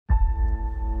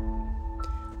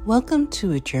Welcome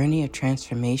to a journey of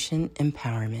transformation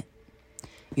empowerment.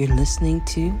 You're listening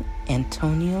to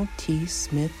Antonio T.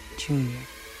 Smith Jr.,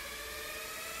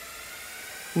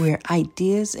 where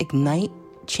ideas ignite,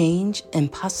 change,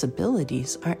 and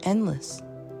possibilities are endless.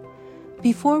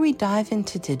 Before we dive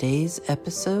into today's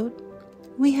episode,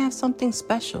 we have something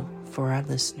special for our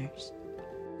listeners.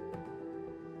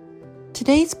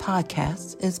 Today's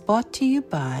podcast is brought to you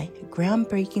by a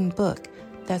groundbreaking book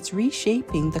that's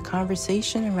reshaping the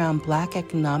conversation around Black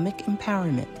economic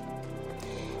empowerment.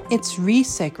 It's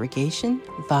Resegregation,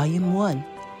 Volume 1,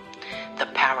 The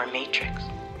Power Matrix,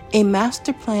 a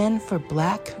master plan for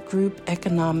Black group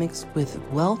economics with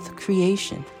wealth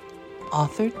creation,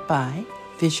 authored by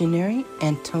visionary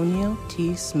Antonio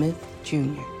T. Smith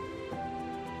Jr.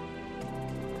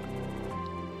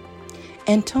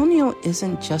 Antonio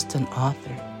isn't just an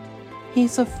author.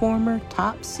 He's a former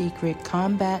top-secret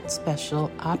combat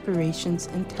special operations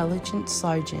intelligence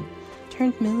sergeant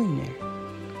turned millionaire.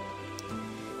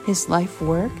 His life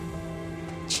work?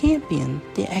 Champion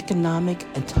the economic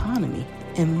autonomy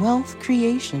and wealth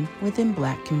creation within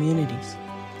Black communities.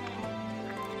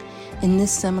 In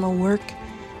this seminal work,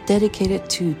 dedicated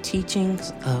to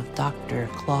teachings of Dr.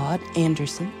 Claude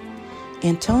Anderson,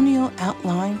 Antonio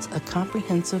outlines a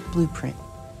comprehensive blueprint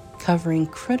covering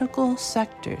critical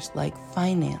sectors like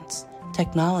finance,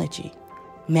 technology,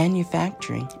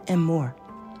 manufacturing, and more.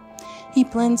 He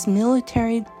blends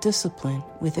military discipline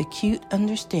with acute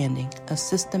understanding of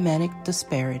systematic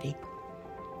disparity.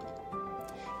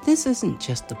 This isn't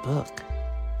just a book.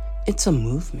 It's a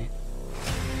movement,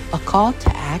 a call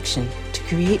to action to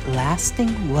create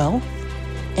lasting wealth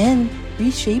and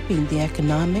reshaping the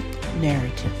economic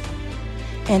narrative.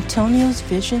 Antonio's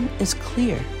vision is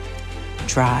clear.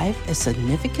 Drive a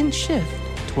significant shift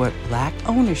toward Black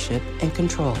ownership and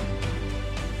control.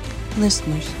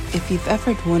 Listeners, if you've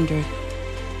ever wondered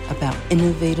about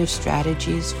innovative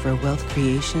strategies for wealth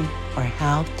creation or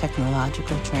how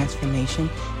technological transformation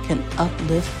can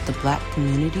uplift the Black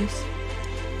communities,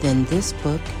 then this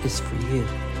book is for you.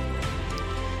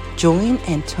 Join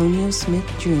Antonio Smith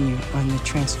Jr. on the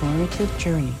transformative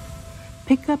journey.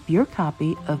 Pick up your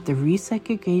copy of the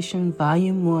Resegregation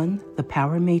Volume 1, The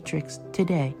Power Matrix,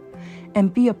 today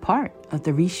and be a part of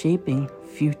the reshaping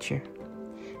future.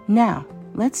 Now,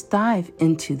 let's dive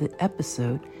into the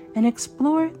episode and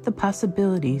explore the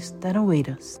possibilities that await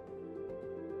us.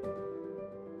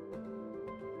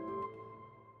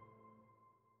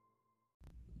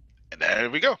 And there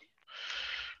we go.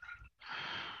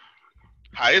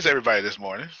 How is everybody this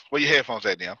morning? Where your headphones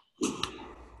at, Neil?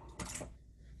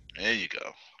 There you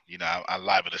go. You know, I'm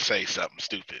liable to say something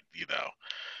stupid,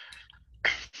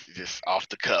 just off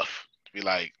the cuff. Be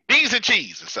like, beans and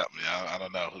cheese or something, I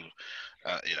don't know who,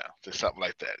 just something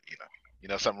like that,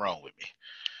 something wrong with me.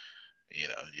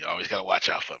 You always got to watch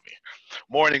out for me.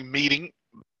 Morning meeting.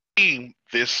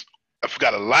 I've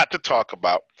got a lot to talk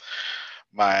about.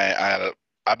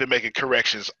 I've been making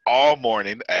corrections all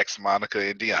morning. Ask Monica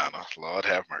and Deanna. Lord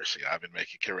have mercy. I've been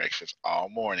making corrections all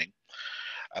morning.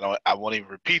 I won't even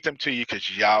repeat them to you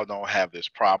because y'all don't have this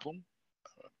problem.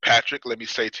 Patrick, let me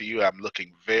say to you, I'm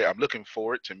looking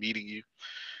forward to meeting you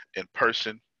in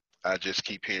person. I just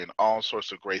keep hearing all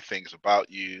sorts of great things about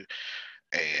you,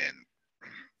 and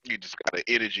you just got an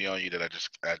energy on you that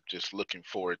I'm just looking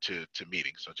forward to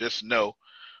meeting. So just know,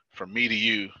 from me to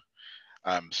you,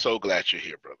 I'm so glad you're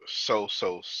here, brother. So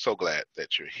glad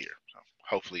that you're here. So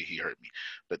hopefully he heard me,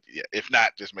 but yeah, if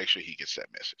not, just make sure he gets that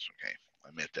message. Okay,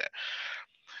 I meant that.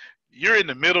 You're in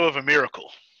the middle of a miracle.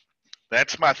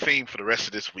 That's my theme for the rest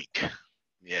of this week.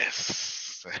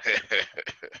 Yes.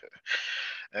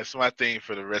 That's my theme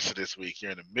for the rest of this week.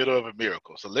 You're in the middle of a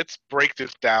miracle. So let's break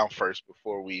this down first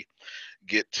before we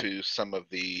get to some of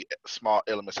the small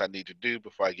elements I need to do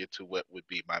before I get to what would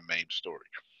be my main story.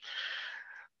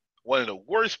 One of the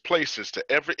worst places to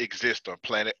ever exist on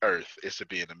planet Earth is to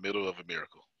be in the middle of a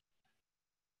miracle.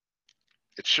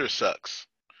 It sure sucks.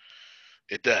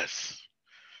 It does.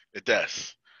 It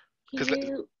does. Because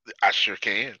I sure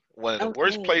can. One of the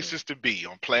worst places to be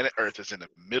on planet Earth is in the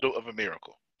middle of a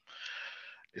miracle.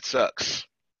 It sucks.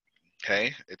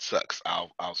 Okay? It sucks.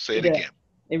 I'll say it again.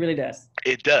 It really does.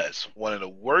 It does. One of the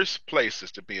worst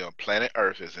places to be on planet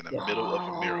Earth is in the middle of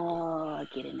a miracle. Oh,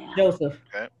 get it now. Joseph.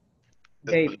 Okay?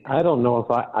 David. I don't know if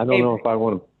I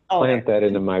want to plant that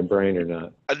into my brain or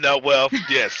not. No, well,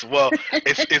 yes. Well,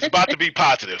 it's about to be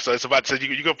positive. So it's about to say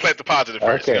you're going to plant the positive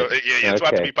first. Okay. It's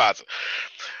about to be positive.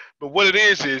 But what it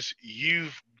is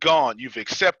you've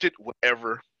accepted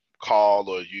whatever call,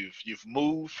 or you've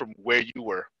moved from where you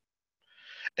were,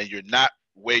 and you're not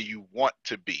where you want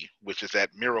to be, which is that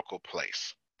miracle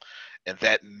place. And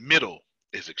that middle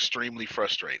is extremely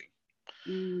frustrating.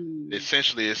 Mm.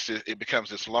 Essentially, it becomes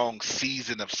this long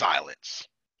season of silence.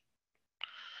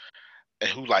 And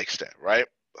who likes that, right?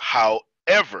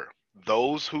 However,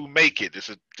 those who make it, this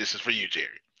is for you, Jerry.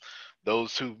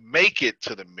 Those who make it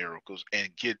to the miracles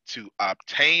and get to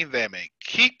obtain them and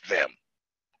keep them,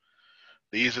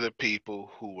 these are the people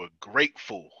who were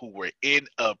grateful, who were in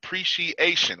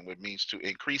appreciation, which means to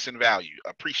increase in value,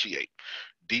 appreciate,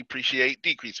 depreciate,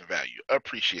 decrease in value,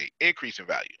 appreciate, increase in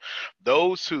value.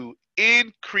 Those who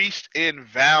increased in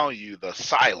value the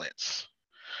silence,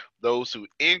 those who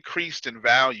increased in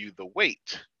value the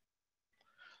wait,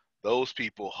 those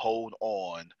people hold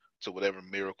on to whatever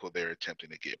miracle they're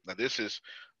attempting to get. Now, this is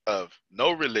of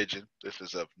no religion. This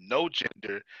is of no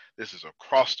gender. This is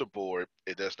across the board.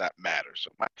 It does not matter. So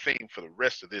my theme for the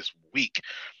rest of this week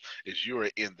is you are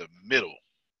in the middle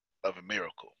of a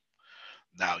miracle.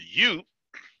 Now you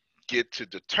get to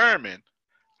determine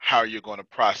how you're going to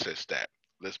process that.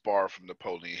 Let's borrow from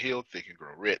Napoleon Hill, Think and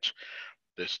Grow Rich.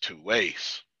 There's two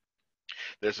ways.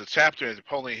 There's a chapter in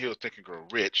Napoleon Hill, Think and Grow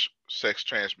Rich, Sex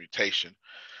Transmutation.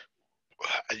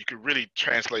 You could really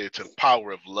translate it to the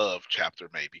power of love chapter,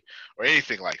 maybe, or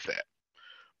anything like that.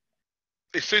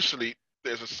 Essentially,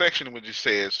 there's a section in which it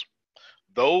says,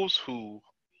 those who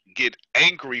get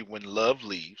angry when love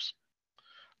leaves,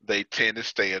 they tend to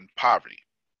stay in poverty.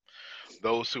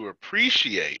 Those who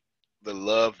appreciate the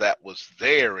love that was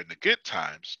there in the good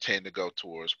times tend to go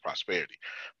towards prosperity,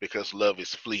 because love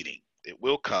is fleeting. It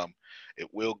will come,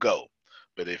 it will go.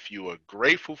 But if you are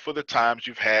grateful for the times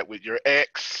you've had with your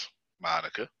ex,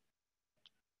 Monica,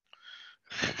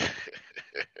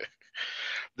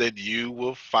 then you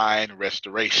will find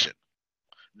restoration.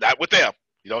 Not with them.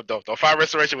 You don't find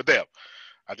restoration with them.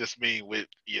 I just mean with,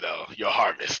 your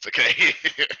harvest, okay?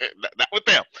 Not with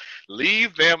them.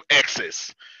 Leave them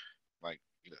exes. Like,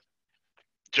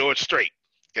 George Strait,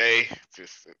 okay?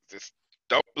 Just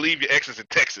don't believe your exes in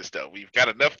Texas, though. We've got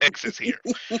enough exes here.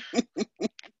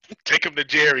 Take them to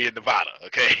Jerry in Nevada,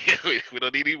 okay? We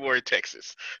don't need any more in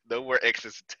Texas. No more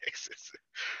exes in Texas.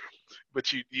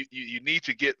 But you need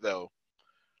to get, though,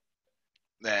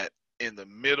 that in the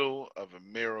middle of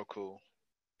a miracle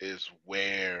is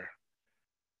where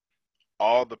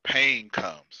all the pain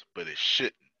comes, but it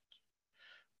shouldn't,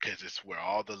 because it's where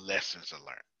all the lessons are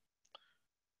learned.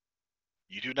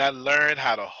 You do not learn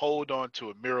how to hold on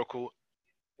to a miracle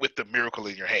with the miracle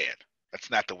in your hand. That's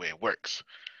not the way it works.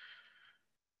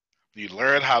 You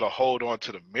learn how to hold on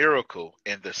to the miracle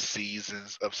in the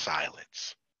seasons of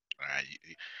silence. All right.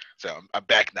 So I'm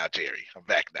back now, Jerry. I'm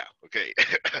back now. Okay.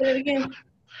 Say it again.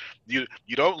 You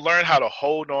don't learn how to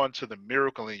hold on to the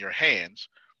miracle in your hands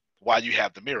while you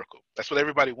have the miracle. That's what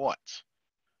everybody wants.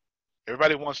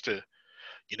 Everybody wants to,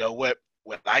 you know what?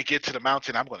 When I get to the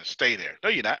mountain, I'm going to stay there. No,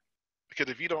 you're not.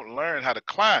 Because if you don't learn how to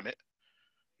climb it,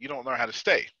 you don't learn how to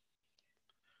stay.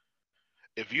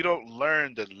 If you don't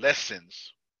learn the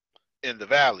lessons in the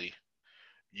valley,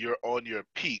 you're on your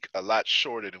peak a lot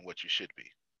shorter than what you should be.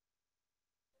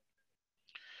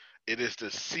 It is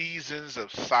the seasons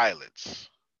of silence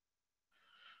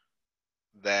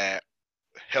that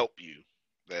help you,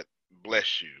 that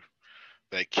bless you,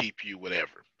 that keep you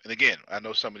whatever. And again, I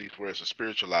know some of these words are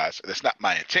spiritualized. That's not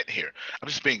my intent here. I'm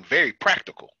just being very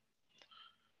practical.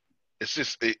 It's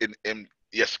just,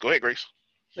 yes, go ahead, Grace.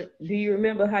 But do you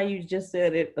remember how you just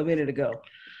said it a minute ago?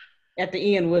 At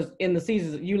the end was in the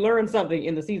seasons, you learned something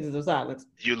in the seasons of silence.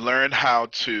 You learn how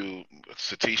to,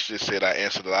 Satish just said I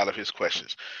answered a lot of his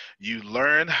questions. You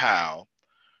learn how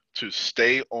to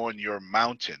stay on your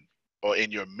mountain or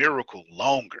in your miracle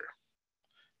longer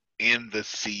in the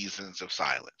seasons of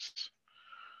silence.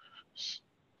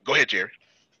 Go ahead, Jerry.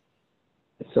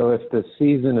 So if the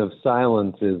season of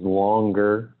silence is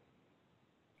longer,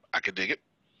 I can dig it.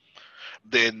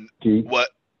 Then what?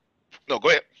 No, go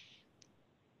ahead.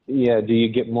 Yeah, do you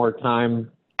get more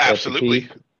time? Absolutely.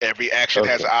 Every action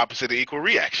has an opposite and equal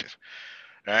reaction.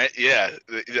 All right. Yeah.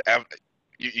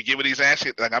 You get what he's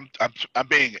asking. Like I'm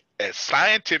being as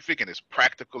scientific and as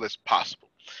practical as possible.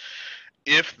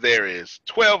 If there is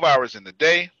 12 hours in the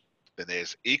day, then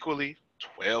there's equally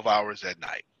 12 hours at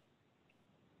night.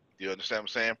 Do you understand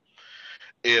what I'm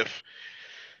saying?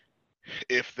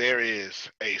 If there is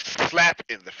a slap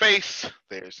in the face,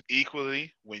 there's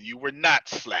equally when you were not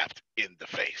slapped in the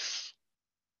face.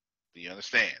 Do you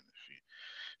understand?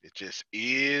 It just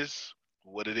is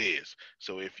what it is.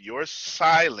 So if your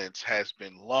silence has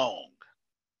been long,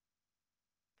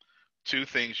 two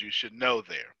things you should know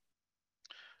there.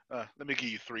 Let me give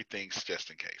you three things just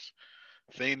in case.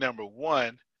 Thing number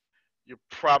one, you're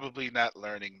probably not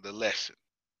learning the lesson.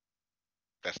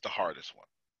 That's the hardest one.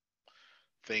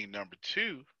 Thing number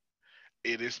two,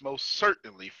 it is most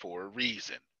certainly for a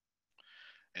reason.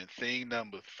 And thing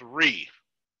number 3,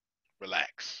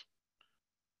 relax.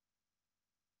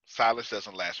 Silence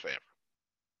doesn't last forever.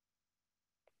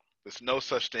 There's no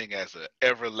such thing as an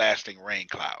everlasting rain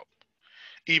cloud.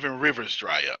 Even rivers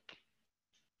dry up.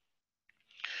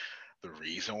 The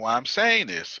reason why I'm saying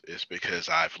this is because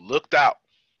I've looked out.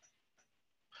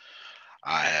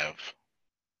 I have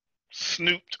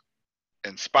snooped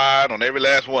and spied on every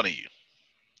last one of you.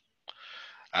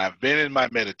 I've been in my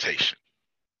meditation.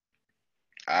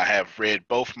 I have read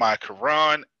both my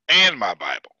Quran and my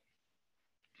Bible.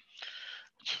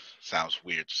 Sounds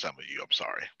weird to some of you, I'm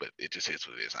sorry, but it just is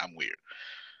what it is. I'm weird.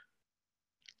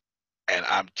 And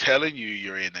I'm telling you,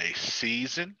 you're in a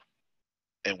season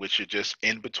in which you're just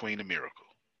in between a miracle.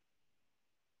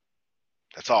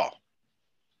 That's all.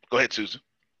 Go ahead, Susan.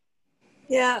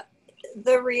 Yeah,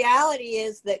 the reality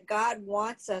is that God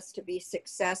wants us to be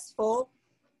successful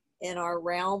in our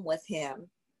realm with him.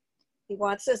 He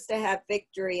wants us to have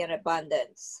victory and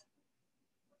abundance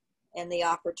and the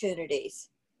opportunities.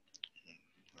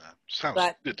 Sounds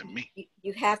but good to me.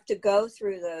 You have to go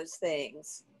through those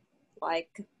things, like,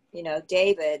 you know,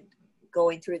 David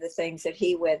going through the things that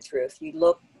he went through. If you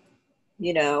look,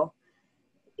 you know,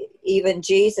 even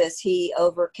Jesus, he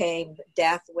overcame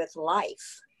death with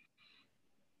life.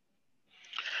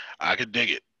 I can dig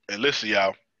it. And listen,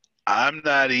 y'all, I'm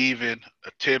not even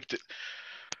attempting.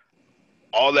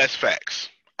 All that's facts.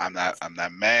 I'm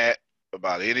not mad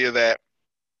about any of that.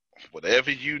 Whatever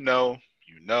you know,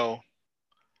 you know.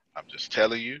 I'm just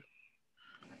telling you,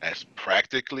 as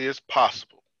practically as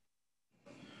possible,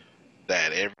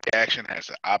 that every action has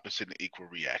an opposite and equal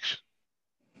reaction.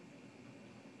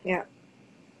 Yeah.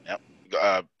 Yep.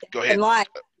 Go ahead, And life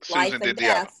Susan and Dindiano.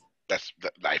 death. That's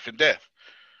life and death.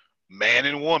 Man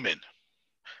and woman.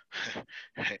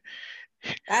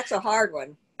 That's a hard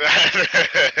one.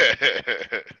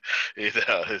 You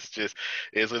know,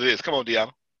 it's what it is. Come on,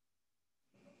 Deanna.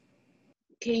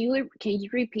 Can you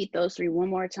repeat those 3 one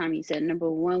more time? You said number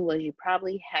 1 was you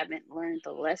probably haven't learned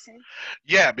the lesson.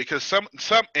 Yeah, because some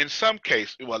in some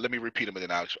case, well, let me repeat them and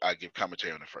then I'll give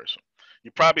commentary on the first one. You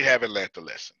probably haven't learned the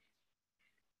lesson.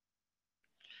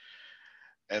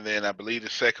 And then I believe the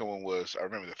second one was, I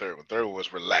remember the third one. Third one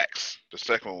was relax. The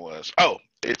second one was,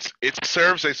 it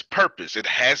serves its purpose. It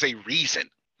has a reason.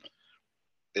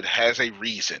 It has a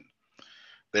reason.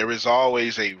 There is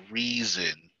always a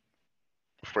reason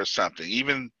for something,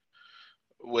 even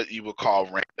what you would call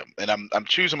random. And I'm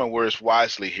choosing my words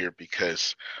wisely here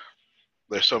because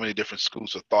there's so many different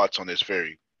schools of thoughts on this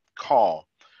very call.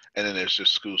 And then there's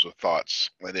just schools of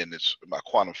thoughts. And then it's my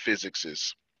quantum physics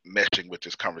is meshing with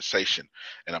this conversation.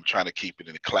 And I'm trying to keep it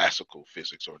in classical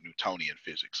physics or Newtonian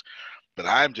physics. But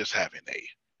I'm just having a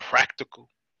practical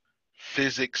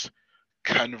physics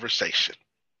conversation.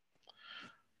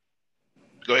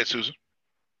 Go ahead, Susan.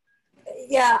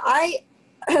 Yeah,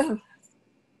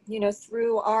 you know,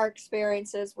 through our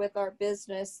experiences with our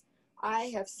business, I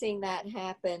have seen that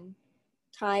happen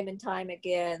time and time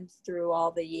again through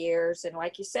all the years. And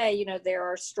like you say, you know, there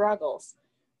are struggles.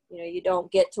 You know, you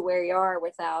don't get to where you are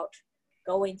without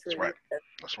going through. That's right.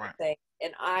 That's right. Thing.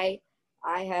 And I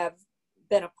have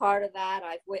been a part of that.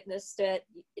 I've witnessed it.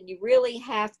 And you really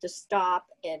have to stop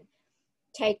and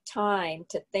take time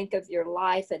to think of your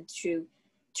life and to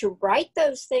write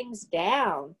those things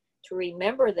down, to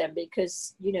remember them,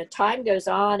 because, you know, time goes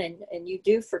on and you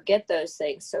do forget those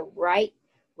things. So write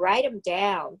them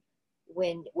down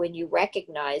when you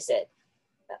recognize it,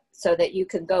 so that you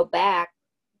can go back,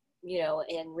 you know,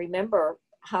 and remember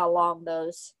how long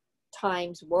those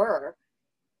times were,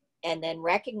 and then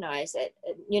recognize it.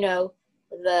 You know,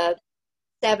 the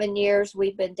 7 years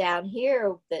we've been down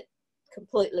here that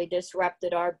completely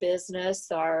disrupted our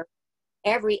business, our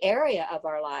every area of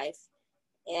our life,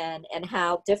 and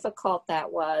how difficult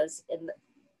that was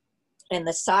in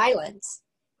the silence.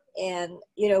 And,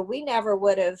 you know, we never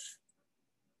would have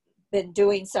been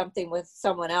doing something with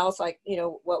someone else like, you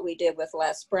know, what we did with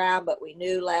Les Brown, but we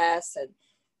knew Les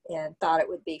and thought it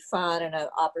would be fun and an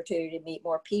opportunity to meet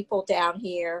more people down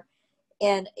here.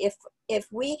 And if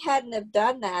we hadn't have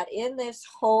done that in this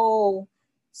whole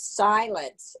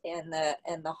silence and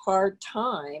the hard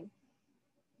time,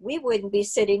 we wouldn't be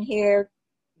sitting here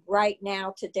right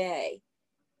now today.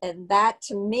 And that,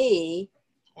 to me,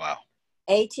 wow,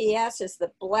 ATS is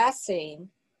the blessing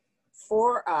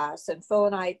for us. And Phil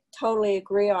and I totally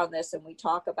agree on this, and we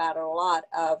talk about it a lot,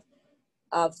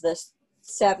 of the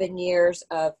 7 years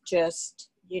of just,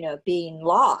 you know, being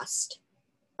lost,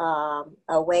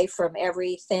 away from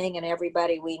everything and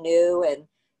everybody we knew,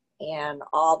 and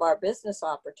all of our business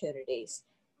opportunities,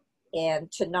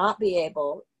 and to not be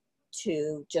able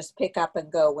to just pick up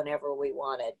and go whenever we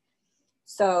wanted.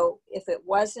 So if it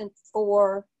wasn't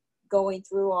for going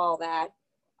through all that,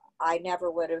 I never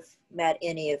would have met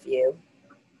any of you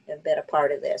and been a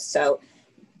part of this. So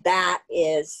that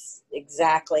is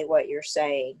exactly what you're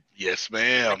saying. Yes,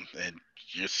 ma'am. And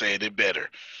you're saying it better.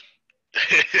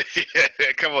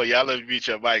 Come on, y'all. Let me mute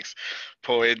your mics.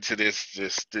 Pour into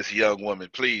this young woman,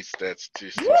 please. That's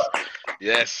just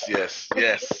yes. Yes.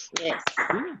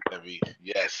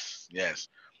 Yes.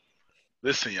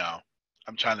 Listen, y'all.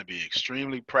 I'm trying to be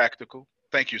extremely practical.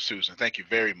 Thank you, Susan. Thank you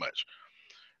very much.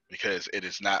 Because it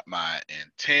is not my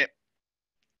intent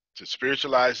to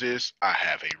spiritualize this. I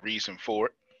have a reason for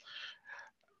it,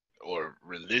 or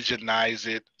religionize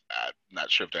it. I'm not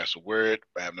sure if that's a word,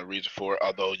 but I have no reason for it.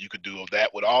 Although you could do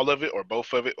that with all of it or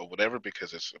both of it or whatever,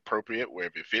 because it's appropriate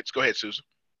wherever it fits. Go ahead, Susan.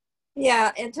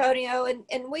 Yeah, Antonio, and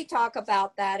we talk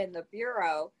about that in the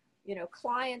Bureau. You know,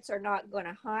 clients are not going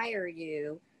to hire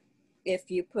you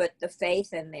if you put the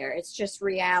faith in there. It's just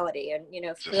reality. And, you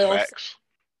know, Just Phil, facts.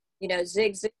 you know,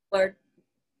 Zig Ziglar,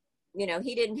 you know,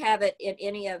 he didn't have it in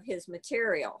any of his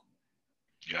material.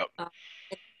 Yep.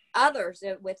 Others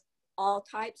with all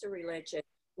types of religion.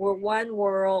 We're one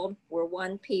world, we're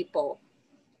one people.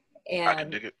 And I can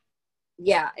dig it.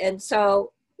 yeah, and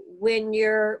so when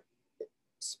you're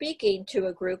speaking to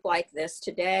a group like this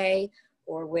today,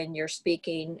 or when you're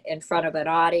speaking in front of an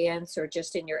audience, or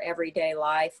just in your everyday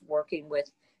life working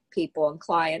with people and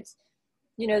clients,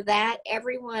 you know, that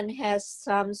everyone has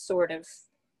some sort of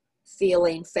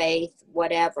feeling, faith,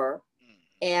 whatever.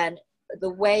 And the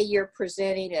way you're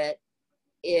presenting it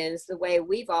is the way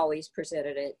we've always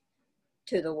presented it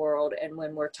to the world and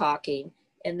when we're talking.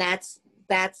 And that's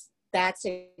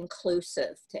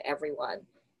inclusive to everyone.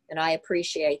 And I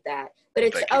appreciate that. But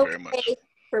it's okay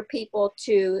for people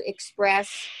to express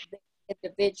the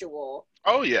individual.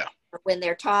 Oh, yeah. When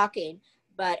they're talking.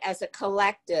 But as a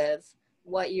collective,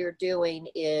 what you're doing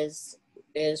is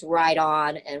right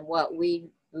on, and what we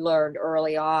learned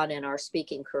early on in our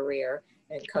speaking career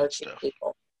and coaching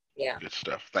people. Yeah. Good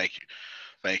stuff. Thank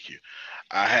you.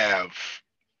 I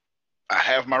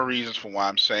have my reasons for why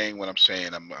I'm saying what I'm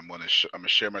saying. I'm going to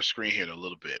share my screen here in a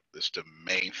little bit. This is the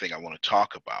main thing I want to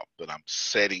talk about, but I'm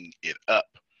setting it up.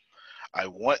 I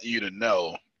want you to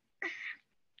know,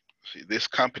 see, this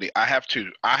company, I have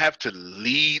to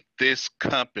lead this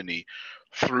company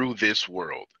through this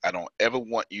world. I don't ever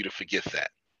want you to forget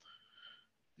that.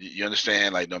 You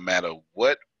understand? Like, no matter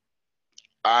what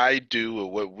I do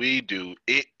or what we do,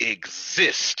 it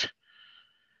exists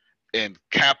in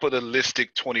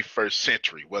capitalistic 21st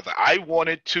century. Whether I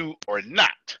wanted to or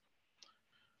not,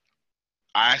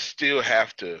 I still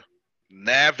have to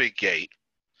navigate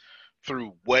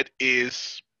through what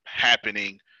is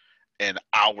happening in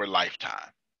our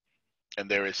lifetime. And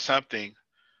there is something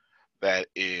that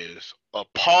is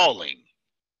appalling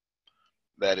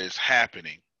that is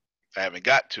happening. I haven't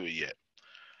got to it yet,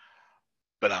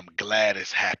 but I'm glad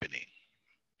it's happening.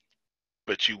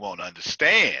 But you won't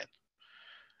understand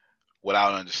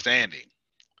without understanding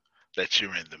that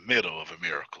you're in the middle of a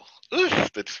miracle.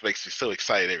 Oof, that just makes me so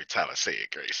excited every time I say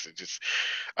it, Grace. It just,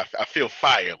 I feel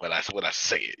fire when I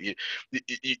say it.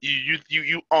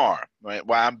 You are, right?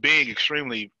 While I'm being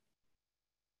extremely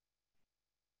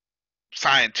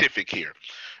scientific here,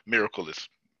 miracle is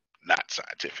not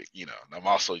scientific. You know, I'm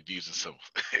also using some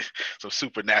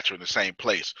supernatural in the same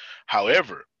place.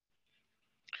 However,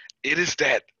 it is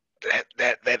that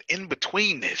in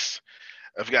betweenness.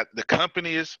 I've got the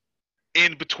company is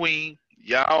in between,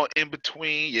 y'all in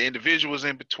between, your individuals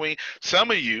in between.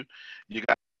 Some of you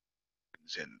got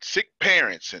and sick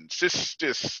parents and just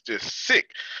sick.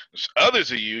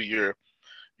 Others of you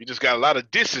just got a lot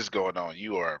of disses going on.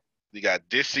 You got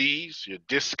dis-ease, you're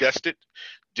disgusted,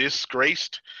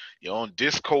 disgraced, you're on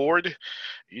Discord,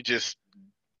 you just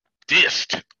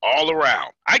dissed all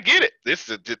around. I get it. This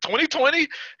is the 2020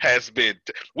 has been.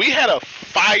 We had a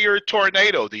fire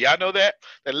tornado. Do y'all know that?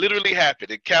 That literally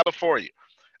happened in California.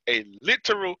 A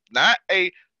literal, not a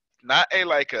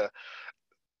like a.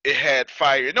 It had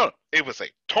fire. No, it was a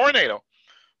tornado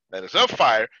that is on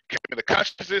fire. Came into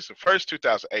consciousness in first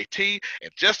 2018,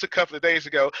 and just a couple of days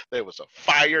ago there was a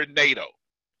fire NATO,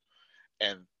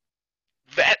 and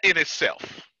that in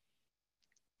itself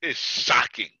is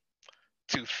shocking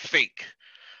to think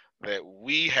that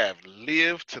we have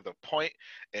lived to the point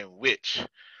in which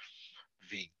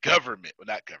the government, well,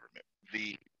 not government,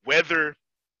 the weather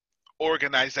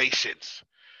organizations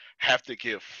have to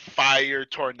give fire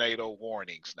tornado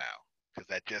warnings now, because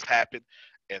that just happened.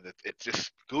 And it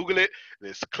just Google it.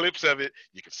 There's clips of it.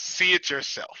 You can see it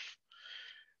yourself.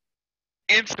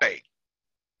 Insane.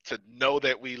 to know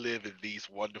that we live in these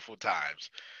wonderful times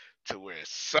to where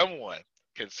someone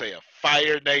can say a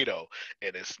fire NATO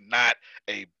and it's not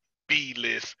a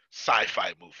B-list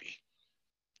sci-fi movie.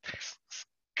 It's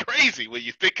crazy when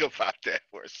you think about that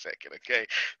for a second, okay?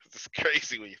 It's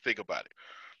crazy when you think about it.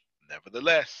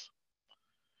 Nevertheless,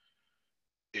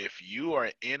 if you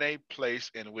are in a place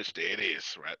in which there it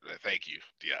is, right? Thank you,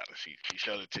 Deanna. She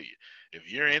showed it to you. If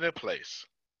you're in a place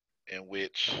in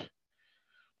which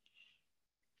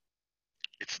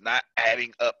it's not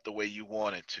adding up the way you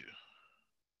want it to,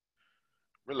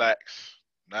 relax.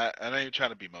 I'm not even trying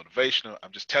to be motivational.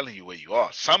 I'm just telling you where you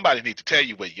are. Somebody needs to tell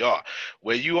you where you are.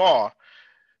 Where you are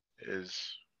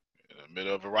is in the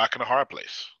middle of a rock and a hard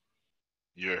place.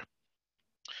 I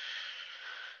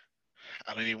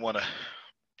don't even want to.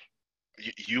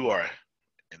 You are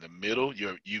in the middle.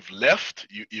 You've left.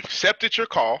 You've accepted your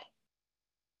call,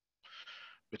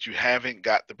 but you haven't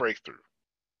got the breakthrough.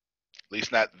 At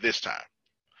least not this time.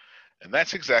 And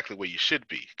that's exactly where you should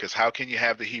be. Because how can you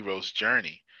have the hero's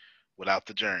journey without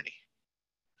the journey?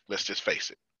 Let's just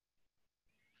face it.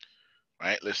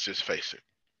 Right? Let's just face it.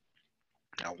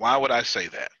 Now, why would I say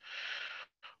that?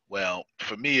 Well,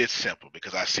 for me, it's simple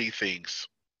because I see things.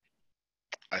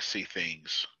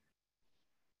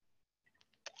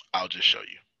 I'll just show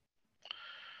you.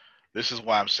 This is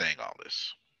why I'm saying all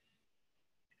this.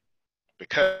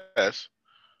 Because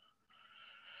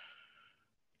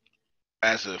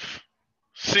as of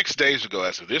 6 days ago,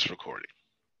 as of this recording,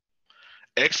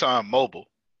 ExxonMobil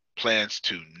plans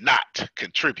to not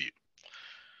contribute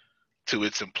to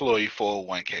its employee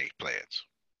 401k plans.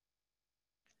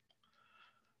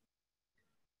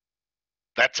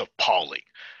 That's appalling.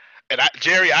 And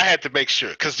Jerry, I had to make sure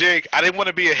because Jerry, I didn't want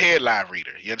to be a headline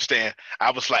reader. You understand?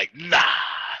 I was like, nah,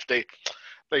 they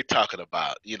talking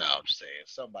about, you know what I'm saying,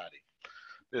 somebody.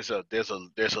 There's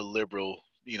a liberal,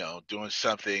 you know, doing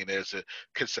something.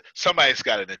 Somebody's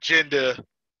got an agenda.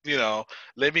 You know,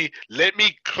 let me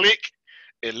click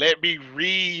and let me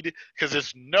read because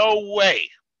there's no way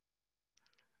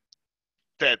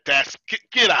that's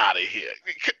get out of here.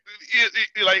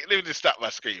 Like, let me just stop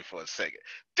my screen for a second.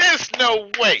 There's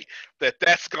no way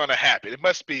that's gonna happen. It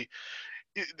must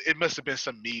have been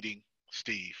some meeting,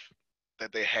 Steve,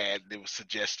 that they had. It was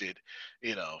suggested,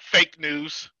 you know, fake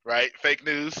news, right? Fake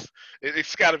news.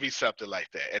 It's got to be something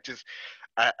like that. It just,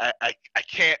 I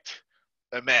can't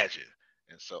imagine.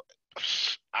 And so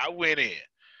I went in,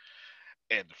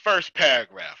 and the first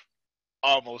paragraph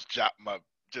almost dropped my.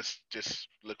 Just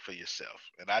look for yourself.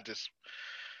 And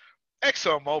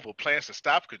ExxonMobil plans to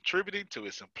stop contributing to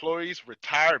its employees'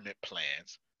 retirement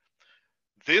plans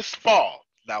this fall.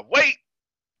 Now wait,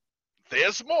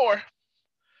 there's more.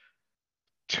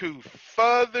 To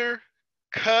further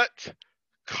cut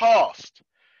cost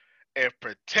and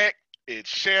protect its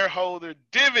shareholder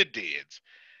dividends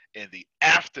in the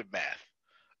aftermath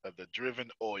of the driven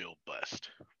oil bust.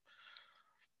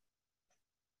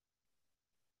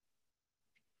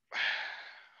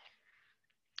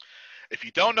 If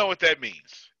you don't know what that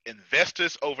means,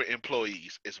 investors over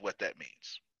employees is what that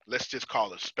means. Let's just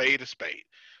call a spade a spade.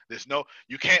 There's no,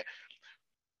 you can't,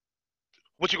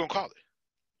 what you gonna call it?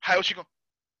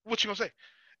 What you gonna say?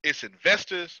 It's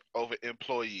investors over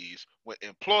employees when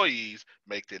employees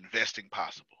make the investing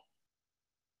possible.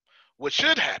 What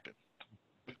should happen?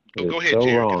 Go ahead, so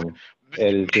Jerry. wrong.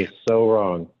 It is just so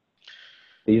wrong.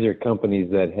 These are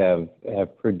companies that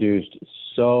have produced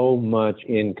so much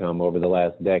income over the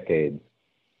last decade.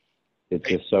 It's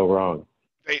just so wrong.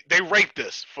 They raped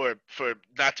us for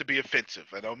not to be offensive.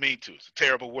 I don't mean to. It's a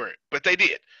terrible word, but they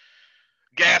did.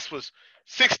 Gas was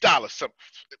 $6.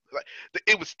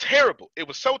 It was terrible. It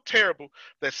was so terrible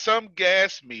that some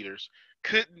gas meters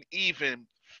couldn't even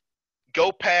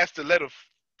go past the letter,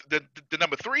 the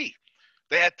number 3.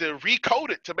 They had to recode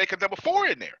it to make a number 4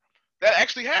 in there. That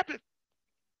actually happened.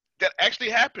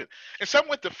 And some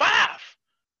went to 5.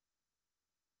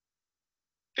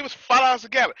 It was $5 a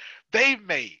gallon. They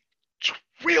made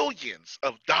trillions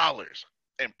of dollars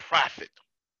in profit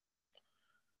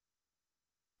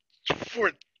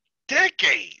for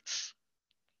decades.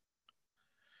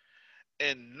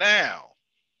 And now,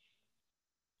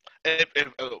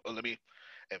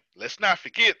 let's not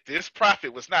forget, this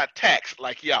profit was not taxed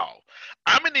like y'all.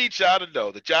 I'm gonna need y'all to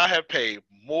know that y'all have paid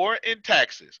more in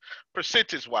taxes,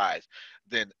 percentage-wise,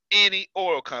 than any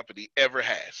oil company ever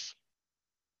has.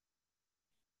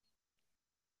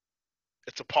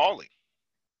 It's appalling.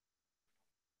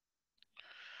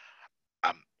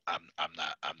 I'm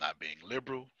not being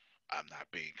liberal. I'm not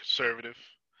being conservative.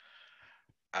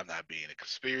 I'm not being a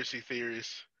conspiracy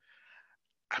theorist.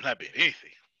 I'm not being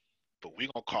anything. But we're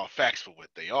gonna call facts for what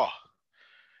they are.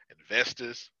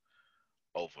 investors,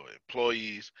 over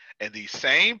employees, and these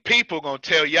same people gonna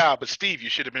tell y'all, but Steve, you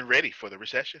should have been ready for the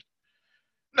recession.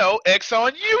 No,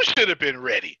 Exxon, you should have been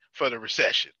ready for the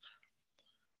recession.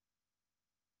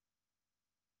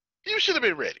 You should have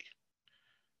been ready.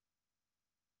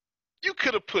 You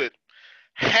could have put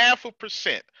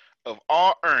 0.5% of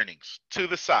all earnings to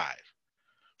the side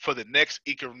for the next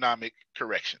economic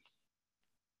correction.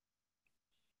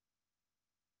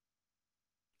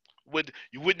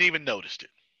 You wouldn't even noticed it.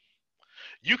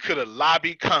 You could have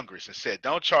lobbied Congress and said,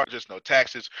 don't charge us no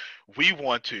taxes. We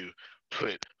want to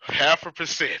put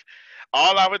 0.5%,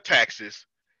 all our taxes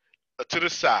to the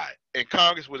side. And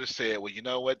Congress would have said, well, you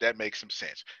know what? That makes some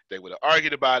sense. They would have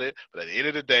argued about it, but at the end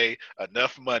of the day,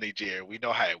 enough money, Jerry. We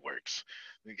know how it works.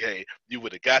 Okay, you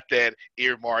would have got that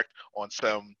earmarked on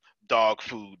some dog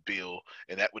food bill,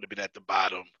 and that would have been at the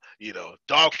bottom. You know,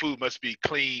 dog food must be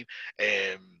clean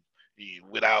and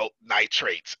without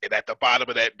nitrates. And at the bottom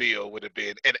of that bill would have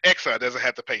been, and Exxon doesn't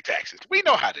have to pay taxes. We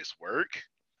know how this works.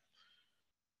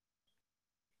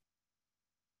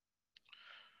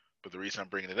 But the reason I'm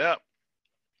bringing it up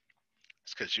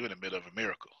is because you're in the middle of a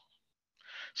miracle.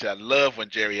 See, I love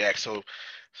when Jerry asks, so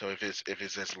if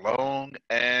it's as long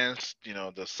as, you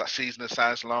know, the season of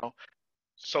science long,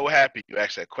 so happy you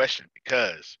asked that question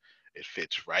because it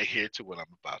fits right here to what I'm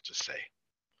about to say.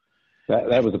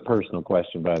 That was a personal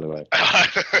question, by the way.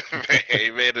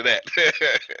 Amen to that.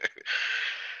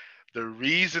 The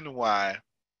reason why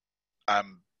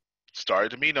I'm starting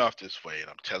to mean off this way, and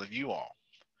I'm telling you all,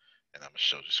 and I'm going to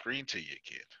show the screen to you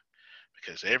again,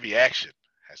 because every action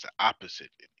has an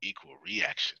opposite and equal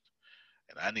reaction.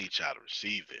 And I need y'all to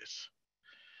receive this.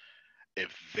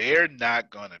 If they're not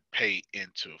going to pay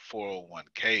into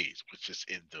 401ks, which is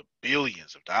in the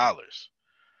billions of dollars,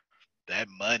 that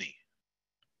money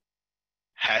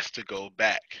has to go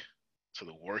back to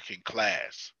the working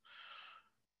class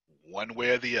one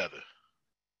way or the other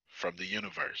from the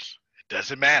universe. It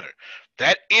doesn't matter.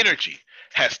 That energy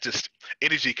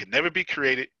energy can never be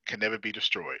created, can never be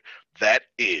destroyed. That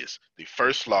is the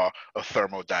first law of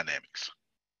thermodynamics.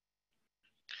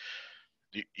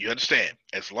 You understand?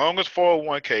 As long as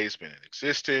 401k has been in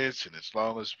existence and as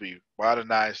long as we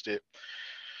modernized it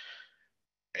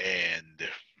and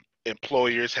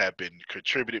employers have been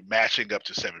contributed matching up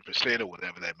to 7% or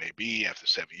whatever that may be after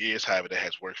 7 years, however that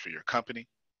has worked for your company,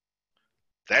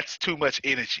 that's too much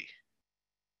energy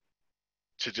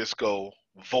to just go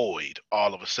void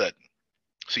all of a sudden.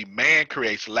 See, man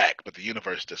creates lack, but the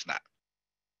universe does not.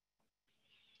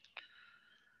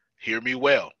 Hear me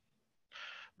well.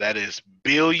 That is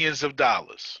billions of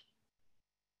dollars.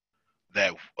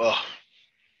 That's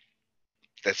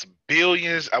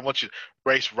billions. I want you to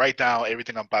write down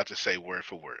everything I'm about to say word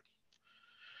for word.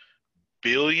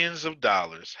 Billions of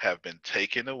dollars have been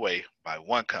taken away by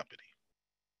one company.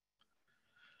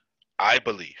 I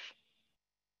believe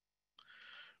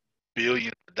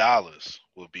billions of dollars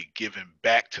will be given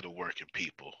back to the working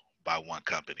people by one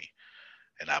company,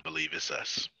 and I believe it's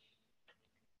us.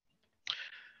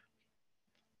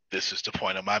 This is the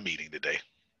point of my meeting today.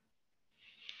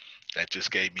 That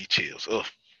just gave me chills. Ugh.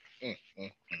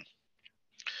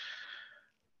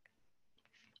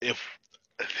 If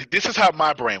this is how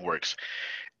my brain works,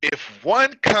 if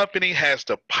one company has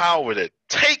the power to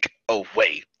take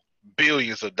away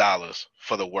billions of dollars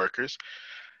for the workers,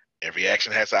 every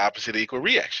action has an opposite equal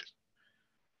reaction.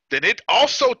 Then it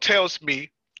also tells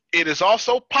me it is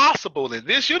also possible in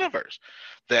this universe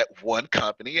that one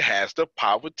company has the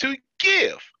power to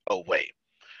give away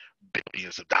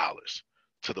billions of dollars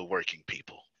to the working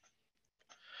people.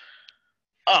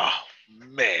 Oh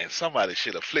man, somebody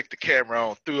should have flicked the camera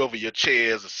on, threw over your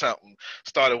chairs or something,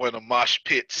 started one of the mosh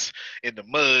pits in the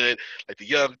mud, like the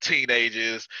young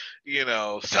teenagers, you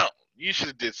know, something. You should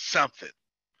have did something.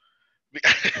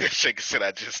 Shaker said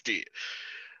I just did.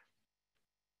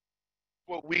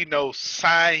 What we know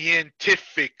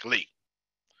scientifically,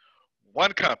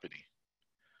 one company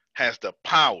has the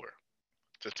power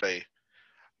to say,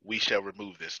 we shall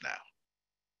remove this now.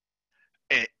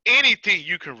 And anything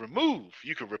you can remove,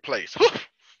 you can replace.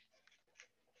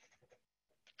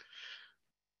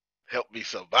 Help me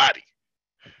somebody.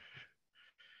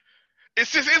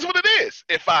 It's what it is.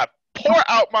 If I pour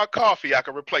out my coffee, I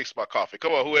can replace my coffee.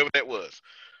 Come on, whoever that was.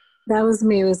 That was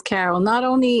me. It was Carol. Not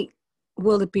only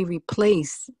will it be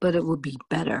replaced, but it will be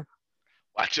better.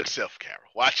 Watch yourself, Carol.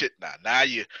 Watch it now. Now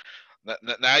you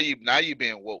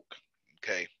being woke.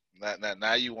 Okay.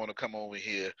 Now you want to come over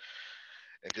here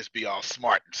and just be all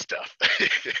smart and stuff.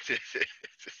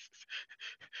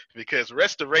 Because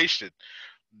restoration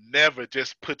never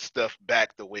just puts stuff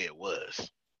back the way it was.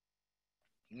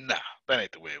 Nah, that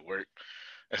ain't the way it worked.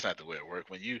 That's not the way it works.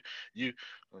 When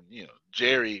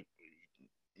Jerry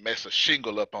mess a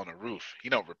shingle up on a roof, he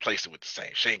don't replace it with the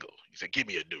same shingle. He said, "Give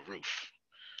me a new roof.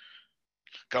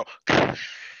 Go,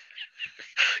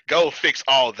 go fix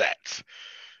all that."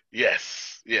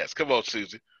 Yes, yes. Come on,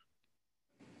 Susie.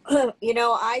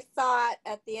 I thought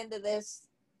at the end of this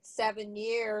 7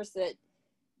 years that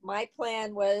my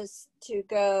plan was to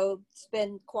go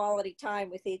spend quality time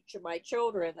with each of my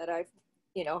children that I've,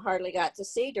 hardly got to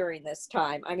see during this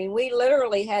time. I mean, we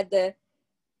literally had to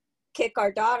kick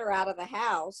our daughter out of the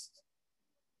house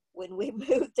when we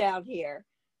moved down here.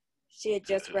 She had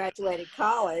just graduated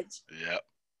college. Yep.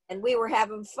 And we were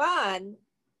having fun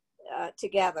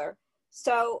together.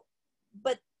 So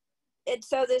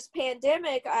this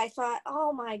pandemic, I thought,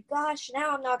 oh my gosh,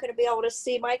 now I'm not going to be able to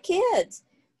see my kids,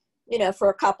 for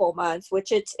a couple months,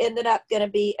 which it's ended up going to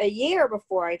be a year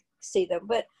before I see them.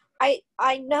 But I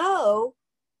know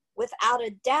without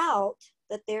a doubt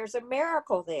that there's a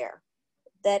miracle there,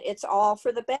 that it's all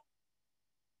for the best.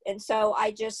 And so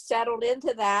I just settled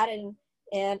into that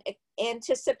and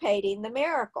anticipating the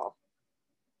miracle.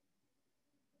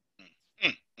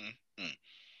 Mm, mm, mm,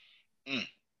 mm.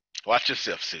 Watch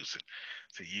yourself, Susan.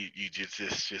 So you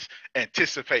just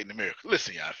anticipating the miracle.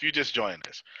 Listen, y'all, if you just joined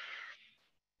us,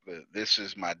 this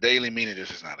is my daily meeting. This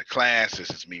is not a class.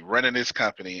 This is me running this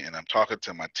company, and I'm talking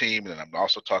to my team, and I'm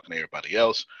also talking to everybody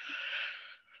else.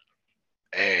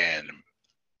 And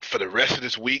for the rest of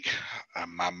this week,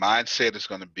 my mindset is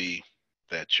going to be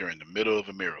that you're in the middle of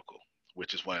a miracle,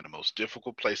 which is one of the most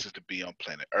difficult places to be on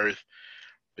planet Earth,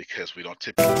 because we don't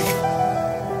typically.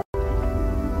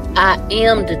 I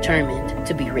am determined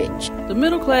to be rich. The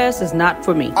middle class is not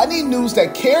for me. I need news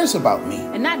that cares about me.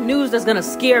 And not news that's gonna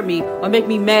scare me or make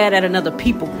me mad at another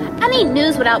people group. I need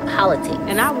news without politics.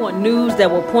 And I want news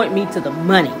that will point me to the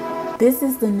money. This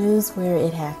is the news where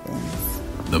it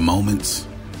happens. The moments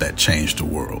that change the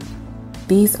world.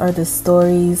 These are the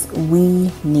stories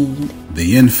we need.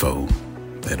 The info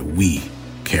that we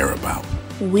care about.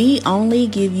 We only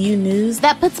give you news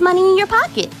that puts money in your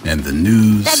pocket. And the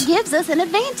news that gives us an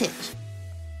advantage.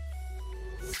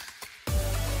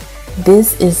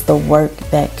 This is the work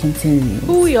that continues.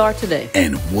 Who we are today.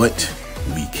 And what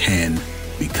we can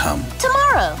become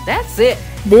tomorrow. That's it.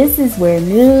 This is where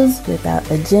news without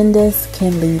agendas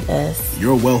can lead us.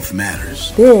 Your wealth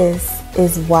matters. This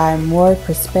is why more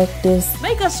perspectives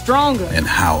make us stronger. And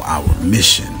how our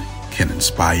mission can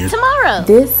inspire tomorrow.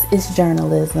 This is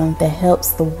journalism that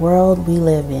helps the world we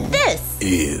live in. This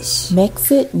is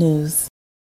Mexit News.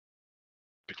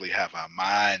 Typically have our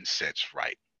mindsets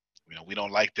right. We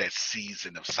don't like that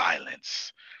season of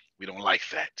silence. We don't like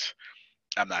that.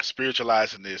 I'm not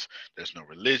spiritualizing this. There's no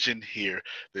religion here.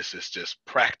 This is just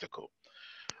practical.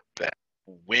 That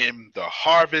when the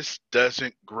harvest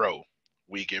doesn't grow,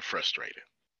 we get frustrated.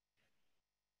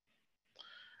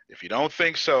 If you don't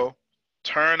think so,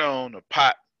 turn on a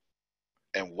pot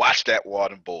and watch that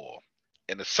water boil.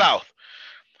 In the South,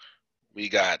 we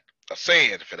got a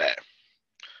saying for that.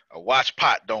 A watch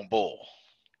pot don't boil.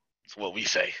 That's what we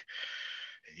say.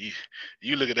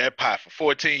 You look at that pot for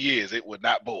 14 years, it would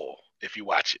not boil if you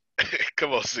watch it.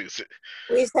 Come on, Susan.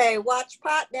 We say, watch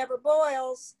pot never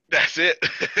boils. That's it.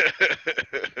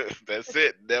 That's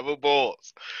it. Never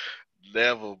boils.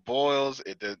 Never boils.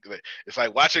 It's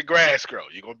like watching grass grow.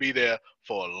 You're going to be there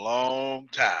for a long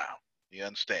time. You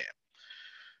understand?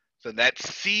 So that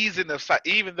season of,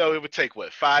 even though it would take,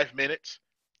 5 minutes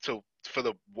for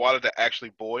the water to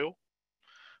actually boil,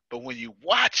 but when you're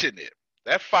watching it,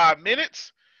 that 5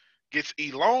 minutes gets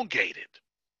elongated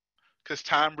because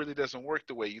time really doesn't work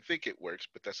the way you think it works,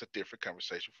 but that's a different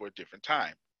conversation for a different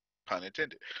time, pun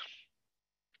intended.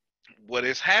 What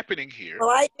is happening here? Well,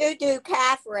 I do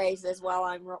calf raises while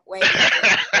I'm waiting.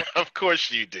 Of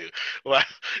course you do. Well,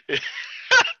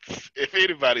 if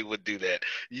anybody would do that,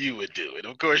 you would do it.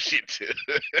 Of course you do.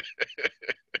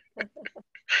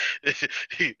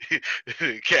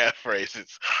 Calf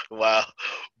raises while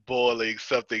boiling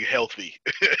something healthy.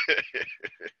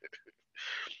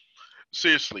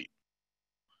 Seriously,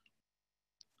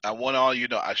 I want all you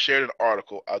know, I shared an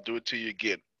article. I'll do it to you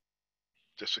again,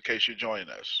 just in case you're joining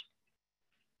us.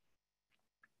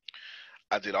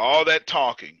 I did all that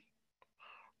talking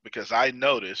because I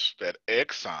noticed that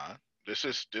Exxon, this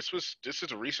is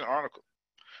a recent article.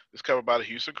 This covered by the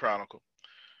Houston Chronicle,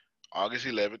 August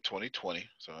 11, 2020.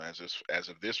 So as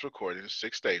of this recording,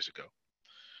 6 days ago.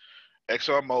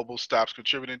 ExxonMobil stops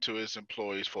contributing to its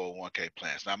employees' 401k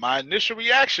plans. Now, my initial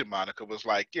reaction, Monica, was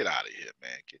like, get out of here,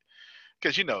 man.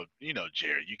 Because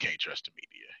Jared, you can't trust the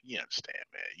media. You understand,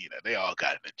 man. They all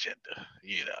got an agenda.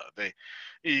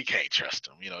 You can't trust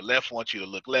them. Left wants you to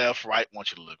look left, right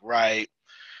wants you to look right.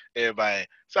 Everybody.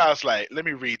 So I was like, let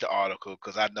me read the article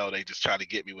because I know they just trying to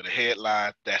get me with a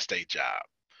headline. That's their job.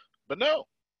 But no.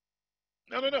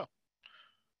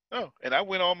 And I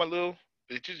went on my little.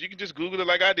 You can just Google it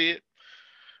like I did.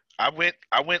 I went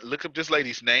look up this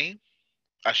lady's name.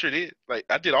 I sure did. Like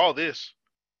I did all this.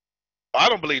 I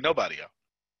don't believe nobody, y'all.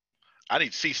 I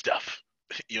need to see stuff.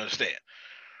 You understand?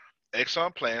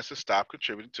 Exxon plans to stop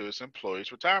contributing to its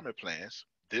employees' retirement plans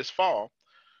this fall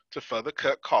to further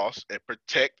cut costs and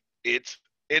protect its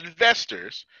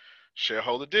investors'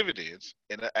 shareholder dividends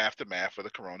in the aftermath of the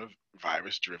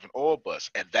coronavirus-driven oil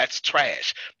bust. And that's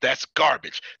trash. That's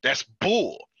garbage. That's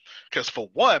bull. Because for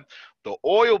one, the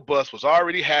oil bust was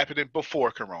already happening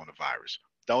before coronavirus.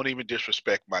 Don't even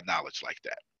disrespect my knowledge like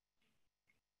that.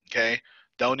 Okay?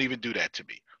 Don't even do that to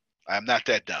me. I'm not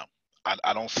that dumb.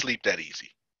 I don't sleep that easy.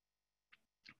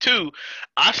 Two,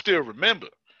 I still remember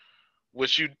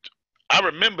I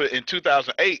remember in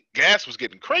 2008, gas was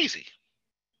getting crazy.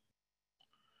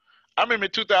 I remember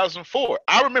in 2004.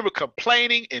 I remember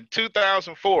complaining in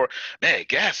 2004, man,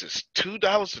 gas is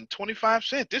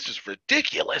 $2.25. This is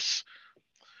ridiculous.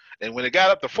 And when it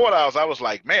got up to $4, I was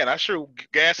like, man, I sure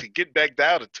gas can get back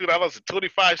down to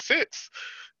 $2.25.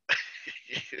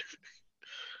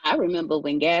 I remember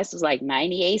when gas was like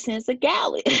 98 cents a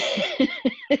gallon.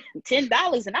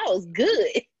 $10 and I was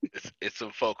good. It's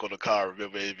some folk on the car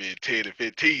remember it being 10 and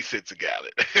 15 cents a gallon.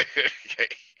 Okay.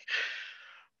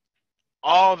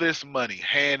 All this money,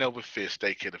 hand over fist,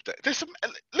 they could have done.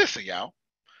 Listen, y'all.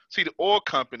 See, the oil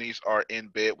companies are in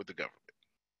bed with the government.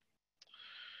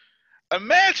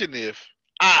 Imagine if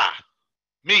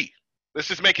let's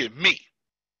just make it me,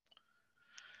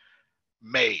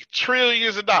 made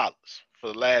trillions of dollars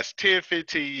for the last 10,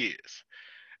 15 years.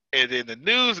 And then the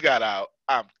news got out,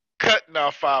 I'm cutting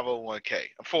off 501k,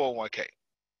 401k.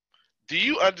 Do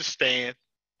you understand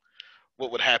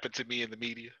what would happen to me in the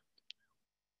media?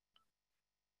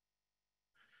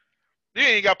 You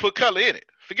ain't got to put color in it.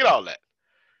 Forget all that.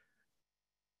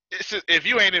 It's just, if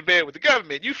you ain't in bed with the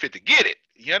government, you fit to get it.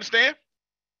 You understand?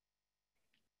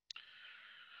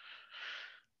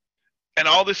 And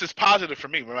all this is positive for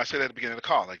me. Remember I said at the beginning of the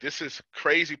call, like this is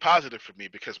crazy positive for me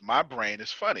because my brain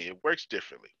is funny. It works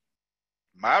differently.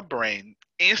 My brain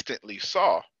instantly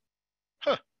saw,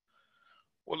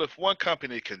 well, if one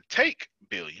company can take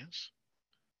billions,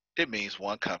 it means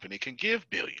one company can give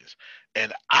billions.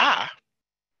 And I,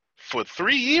 for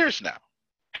 3 years now,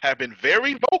 have been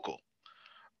very vocal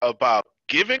about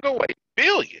giving away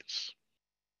billions.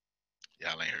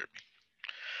 Y'all ain't heard me.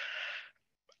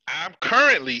 I'm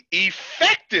currently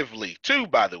effectively, too,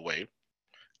 by the way,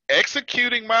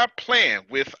 executing my plan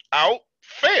without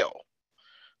fail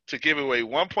to give away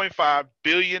 $1.5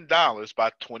 billion by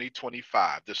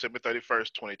 2025, December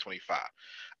 31st, 2025.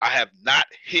 I have not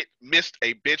missed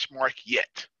a benchmark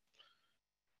yet.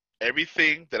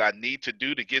 Everything that I need to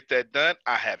do to get that done,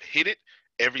 I have hit it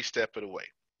every step of the way.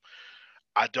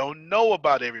 I don't know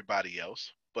about everybody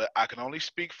else, but I can only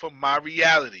speak for my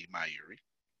reality, Mayuri.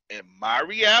 In my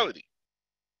reality,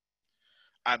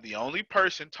 I'm the only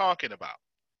person talking about,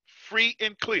 free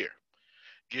and clear,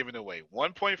 giving away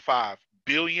 $1.5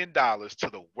 billion to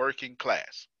the working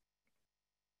class.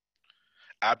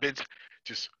 I've been,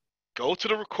 just go to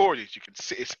the recordings. You can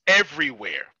see it's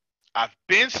everywhere. I've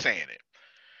been saying it.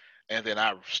 And then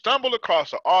I stumbled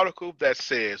across an article that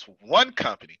says one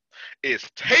company is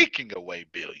taking away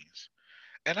billions.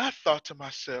 And I thought to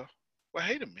myself, well,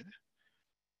 wait a minute.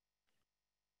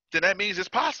 Then that means it's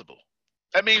possible.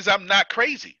 That means I'm not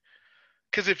crazy.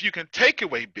 Because if you can take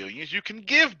away billions, you can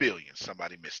give billions.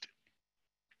 Somebody missed it.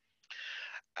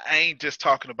 I ain't just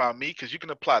talking about me because you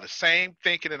can apply the same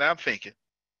thinking that I'm thinking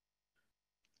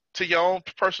to your own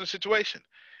personal situation.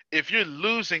 If you're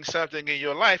losing something in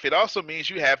your life, it also means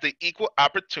you have the equal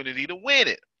opportunity to win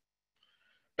it.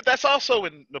 But that's also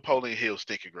in Napoleon Hill's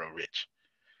Think and Grow Rich.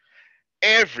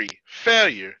 Every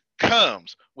failure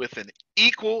comes with an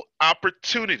equal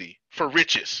opportunity for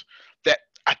riches. That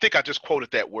I think I just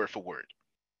quoted that word for word.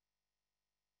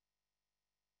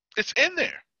 It's in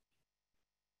there.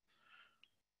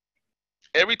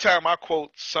 Every time I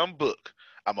quote some book,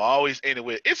 I'm always ending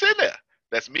with, it's in there.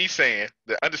 That's me saying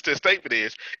the understood statement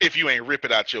is, if you ain't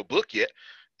ripping out your book yet,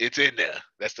 it's in there.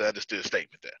 That's the understood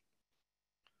statement there.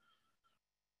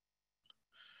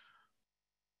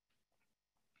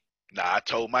 Now, I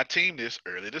told my team this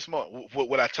early this morning.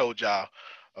 What I told y'all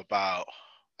about,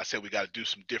 I said we got to do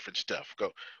some different stuff.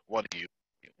 Go, one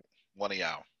of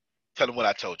y'all. Tell them what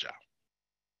I told y'all.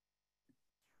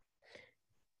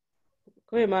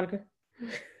 Go ahead, Monica.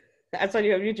 I saw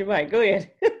you unmute your mic. Go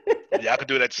ahead. Y'all can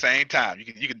do it at the same time.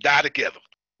 You can die together.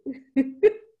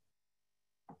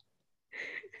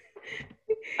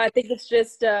 I think it's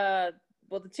just the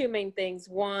two main things.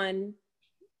 One,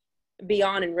 be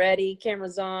on and ready,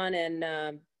 cameras on,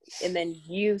 and then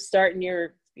you starting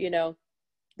your,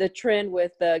 the trend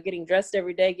with getting dressed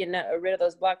every day, getting rid of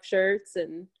those black shirts,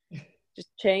 and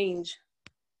just change.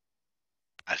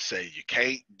 I say you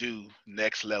can't do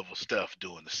next level stuff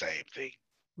doing the same thing.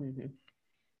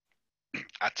 Mm-hmm.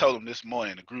 I told him this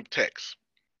morning in the group text,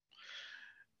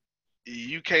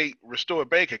 you can't restore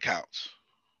bank accounts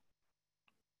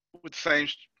with the same,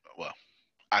 well,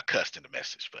 I cussed in the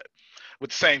message, but with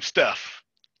the same stuff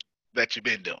that you've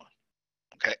been doing.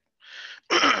 Okay?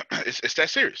 It's that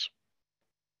serious.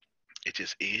 It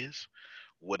just is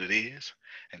what it is,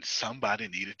 and somebody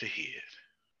needed to hear it.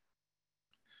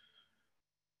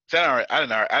 So I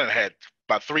done had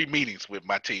about 3 meetings with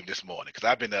my team this morning because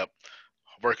I've been up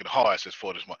working hard since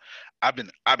 4 this morning.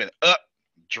 I've been up,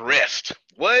 dressed.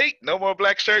 Wait, no more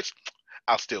black shirts.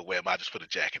 I'll still wear them. I just put a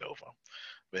jacket over them.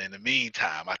 But in the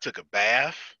meantime, I took a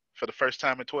bath for the first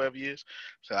time in 12 years.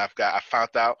 So I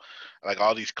found out like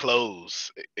all these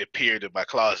clothes appeared in my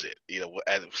closet.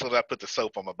 As soon as I put the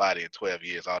soap on my body in 12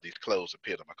 years, all these clothes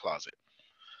appeared in my closet.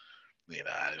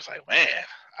 I was like, man,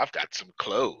 I've got some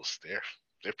clothes.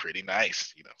 They're pretty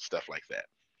nice, stuff like that.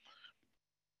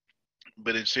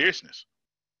 But in seriousness,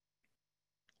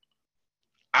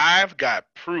 I've got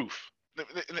proof.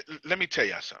 Let me tell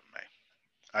y'all something,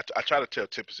 man. I try to tell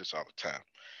Tempest this all the time,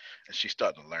 and she's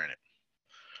starting to learn it.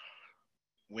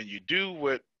 When you do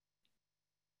what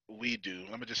we do,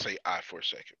 let me just say I for a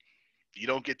second. You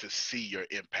don't get to see your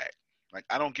impact. Like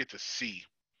I don't get to see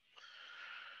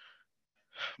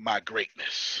my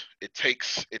greatness. It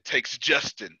takes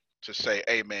Justin to say,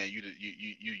 "Hey, man, you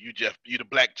the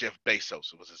black Jeff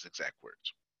Bezos." It was his exact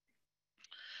words.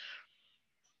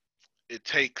 It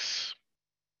takes,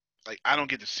 like, I don't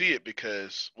get to see it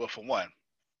because, well, for one,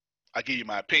 I give you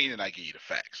my opinion and I give you the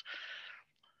facts.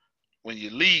 When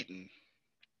you're leading,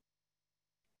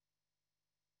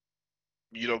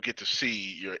 you don't get to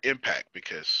see your impact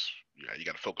because you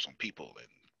got to focus on people and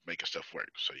making stuff work.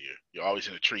 So you're always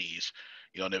in the trees.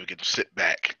 You don't ever get to sit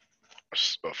back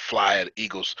or fly at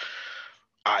eagle's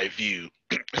eye view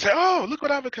and say, "Oh, look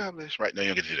what I've accomplished." Right? No, you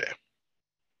don't get to do that.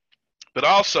 But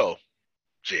also,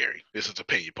 Jerry, this is the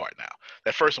opinion part now.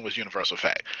 That first one was universal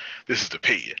fact. This is the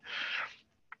opinion.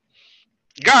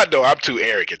 God know I'm too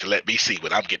arrogant to let me see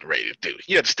what I'm getting ready to do.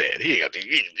 You understand? He ain't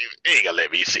gonna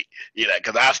let me see.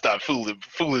 Because I start fooling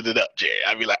it up, Jerry.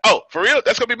 I'd be like, "Oh, for real?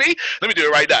 That's gonna be me? Let me do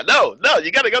it right now." No,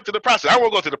 you gotta go through the process. I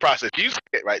won't go through the process. You see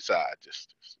it, right? So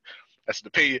that's an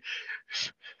opinion.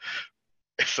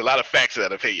 It's a lot of facts in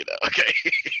that opinion, though. Okay,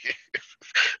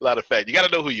 a lot of facts. You gotta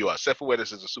know who you are.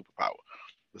 Self-awareness is a superpower.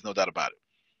 There's no doubt about it.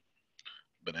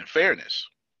 But in fairness,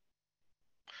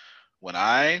 when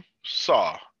I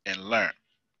saw and learned,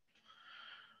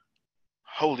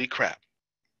 holy crap,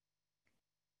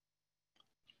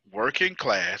 working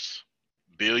class,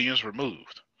 billions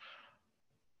removed.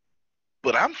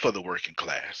 But I'm for the working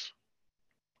class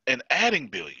and adding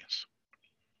billions.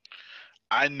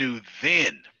 I knew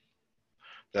then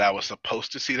that I was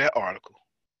supposed to see that article.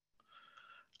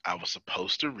 I was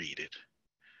supposed to read it.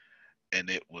 And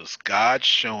it was God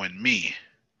showing me,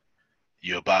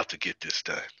 you're about to get this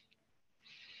done.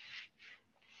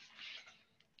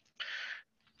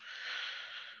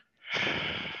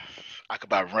 I could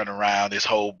about run around this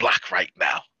whole block right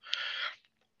now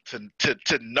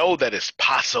to know that it's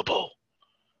possible.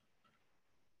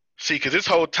 See, because this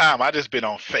whole time I just been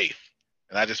on faith,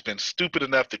 and I just been stupid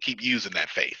enough to keep using that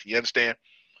faith. You understand?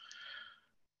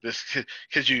 This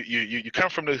because you come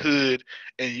from the hood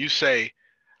and you say,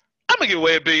 "I'm gonna give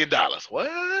away $1 billion."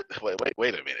 What?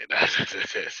 Wait a minute.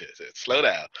 Slow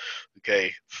down,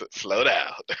 okay? Slow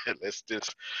down. Let's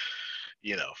just,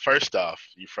 first off,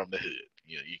 you're from the hood.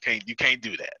 You can't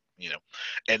do that.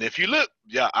 And if you look,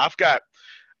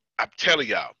 I'm telling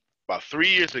y'all, about 3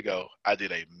 years ago, I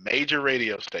did a major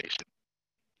radio station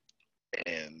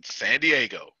in San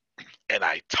Diego, and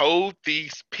I told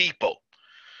these people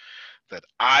that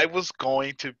I was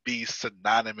going to be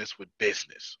synonymous with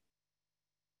business.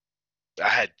 I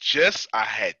had just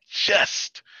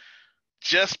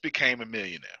became a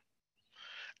millionaire,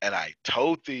 and I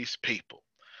told these people,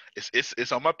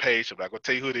 it's on my page. I'm not gonna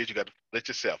tell you who it is. You got to let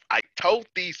yourself. I told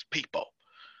these people,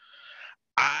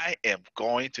 I am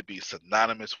going to be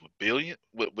synonymous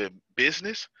with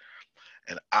business,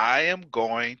 and I am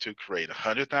going to create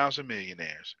 100,000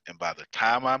 millionaires. And by the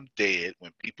time I'm dead,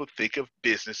 when people think of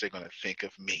business, they're going to think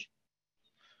of me.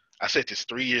 I said this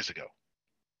 3 years ago.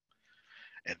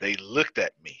 And they looked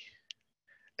at me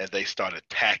and they started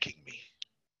attacking me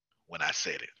when I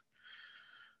said it.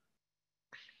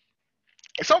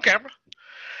 It's on camera.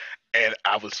 And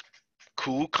I was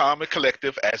cool, calm, and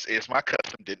collective, as is my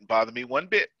custom. Didn't bother me one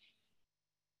bit.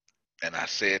 And I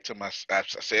said to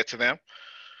them,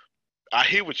 I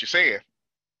hear what you're saying,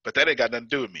 but that ain't got nothing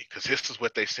to do with me, because this is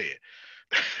what they said.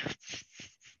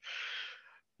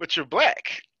 But you're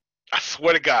black. I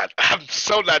swear to God, I'm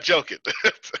so not joking.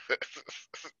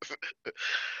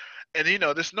 And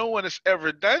there's no one that's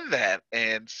ever done that.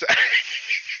 And so,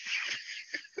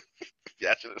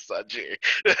 yeah, I should have saw Jerry.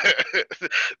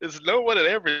 There's no one that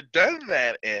ever done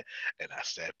that. And I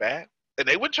sat back, and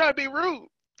they wouldn't try to be rude.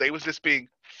 They was just being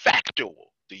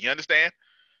factual. Do you understand?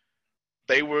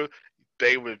 They were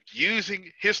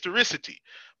using historicity,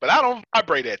 but I don't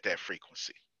vibrate at that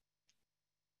frequency.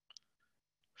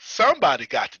 Somebody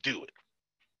got to do it.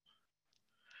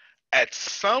 At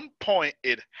some point,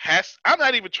 I'm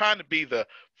not even trying to be the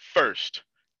first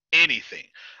anything.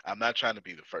 I'm not trying to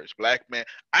be the first black man.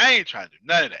 I ain't trying to do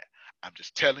none of that. I'm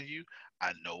just telling you,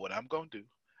 I know what I'm going to do,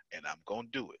 and I'm going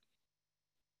to do it.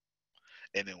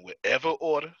 And in whatever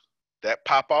order that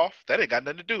pop off, that ain't got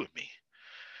nothing to do with me.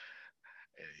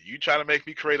 And you trying to make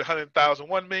me create 100,000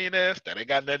 1 millionaires, that ain't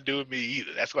got nothing to do with me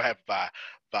either. That's going to happen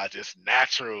by just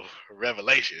natural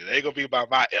revelation. It ain't going to be by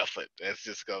my effort. That's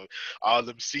just going to all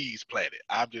them seeds planted.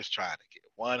 I'm just trying to get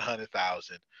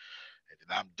 100,000, and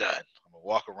then I'm done. I'm going to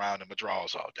walk around in my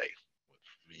drawers all day,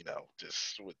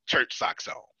 just with church socks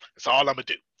on. That's all I'm going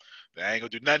to do. I ain't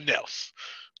going to do nothing else.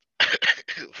 I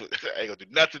ain't going to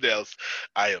do nothing else.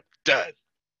 I am done.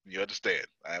 You understand?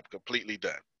 I am completely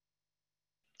done.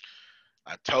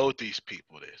 I told these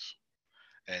people this.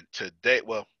 And today,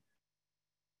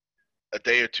 a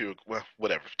day or two,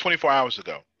 24 hours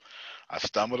ago, I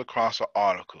stumbled across an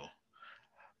article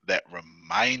that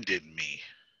reminded me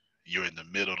you're in the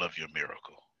middle of your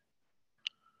miracle.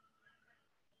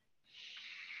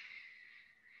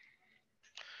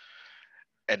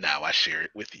 And now I share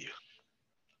it with you.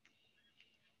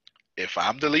 If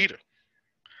I'm the leader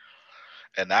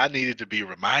and I needed to be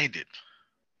reminded,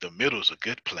 the middle's a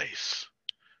good place.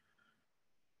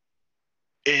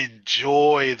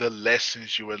 Enjoy the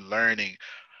lessons you are learning,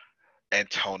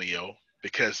 Antonio,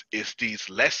 because it's these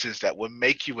lessons that will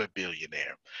make you a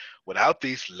billionaire. Without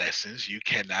these lessons, you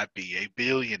cannot be a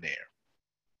billionaire.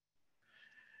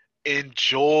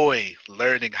 Enjoy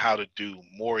learning how to do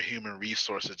more human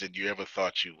resources than you ever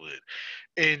thought you would.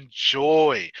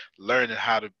 Enjoy learning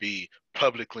how to be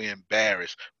publicly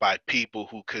embarrassed by people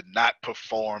who could not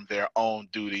perform their own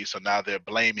duties, so now they're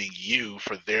blaming you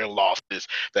for their losses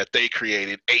that they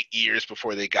created 8 years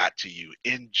before they got to you.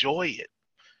 Enjoy it.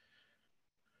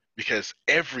 Because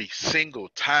every single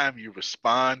time you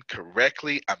respond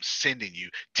correctly, I'm sending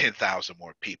you 10,000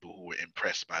 more people who were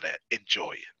impressed by that.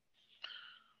 Enjoy it.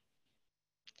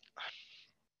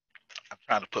 I'm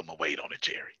trying to put my weight on it,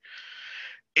 Jerry.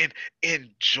 And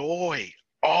enjoy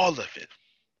all of it.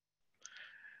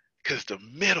 Because the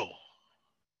middle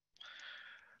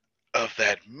of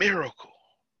that miracle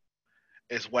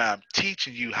is why I'm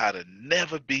teaching you how to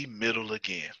never be middle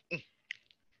again.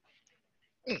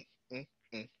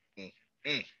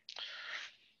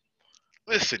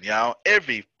 Listen, y'all,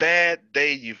 every bad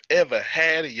day you've ever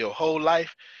had in your whole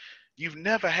life, you've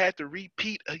never had to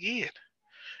repeat again.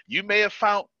 You may have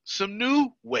found some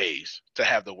new ways to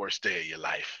have the worst day of your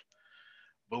life.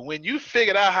 But when you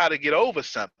figured out how to get over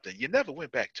something, you never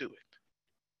went back to it.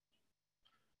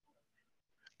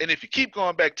 And if you keep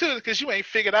going back to it, because you ain't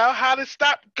figured out how to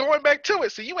stop going back to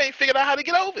it. So you ain't figured out how to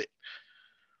get over it.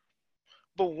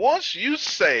 But once you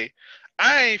say,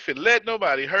 I ain't finna let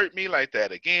nobody hurt me like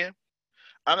that again.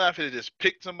 I'm not finna just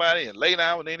pick somebody and lay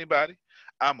down with anybody.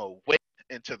 I'm going to wait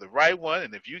until the right one.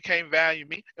 And if you can't value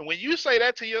me, and when you say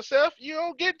that to yourself, you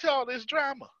don't get to all this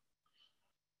drama.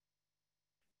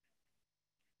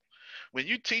 When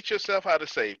you teach yourself how to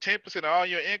save 10% of all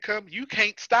your income, you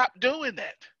can't stop doing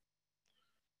that.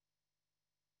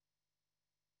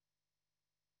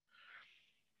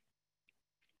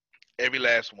 Every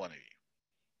last one of you.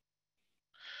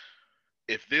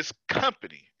 If this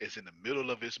company is in the middle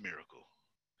of its miracle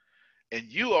and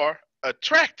you are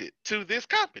attracted to this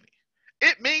company,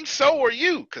 it means so are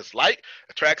you, because like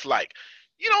attracts like.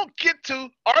 You don't get to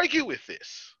argue with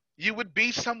this. You would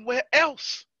be somewhere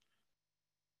else.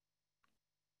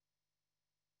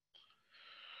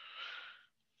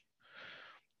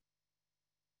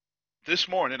 This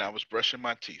morning I was brushing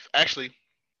my teeth. Actually,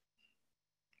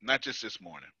 not just this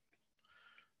morning.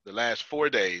 The last 4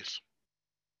 days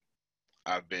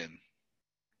I've been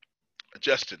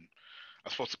adjusting.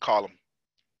 I'm supposed to call them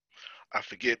I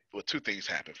forget. Well, two things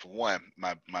happened. For one,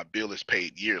 my bill is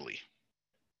paid yearly.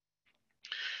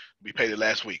 We paid it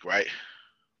last week, right?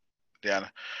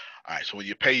 Diana? All right. So when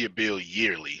you pay your bill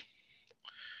yearly,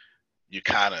 you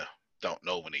kind of don't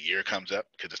know when the year comes up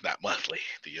because it's not monthly.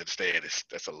 Do you understand?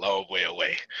 That's a long way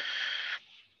away.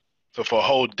 So for a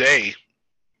whole day,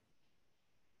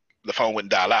 the phone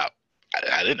wouldn't dial out.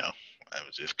 I didn't know. It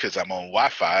was just because I'm on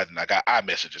Wi-Fi and I got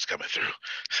iMessages coming through.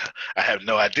 So I have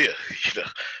no idea.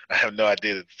 I have no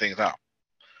idea that the thing's on.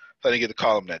 So I didn't get to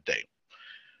call him that day.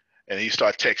 And he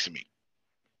started texting me.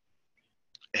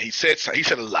 And he said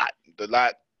a lot. The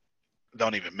lot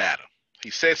don't even matter. He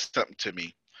said something to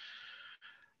me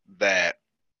that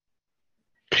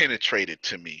penetrated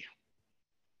to me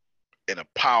in a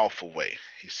powerful way.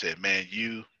 He said, "Man,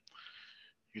 you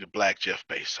the black Jeff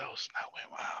Bezos." And I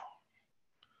went, wow.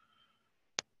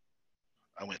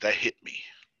 That hit me.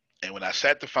 And when I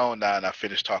sat the phone down and I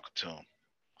finished talking to him,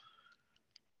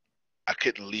 I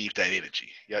couldn't leave that energy.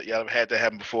 Y'all ever had that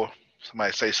happen before?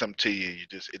 Somebody say something to you,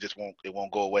 it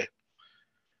won't go away.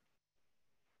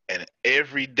 And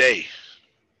every day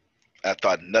I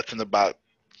thought nothing about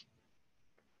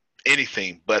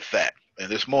anything but that. And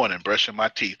this morning, brushing my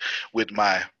teeth with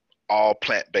my all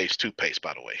plant-based toothpaste,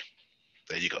 by the way.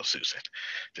 There you go, Susan.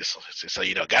 Just so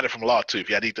you know, got it from Law too. If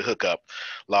y'all need to hook up,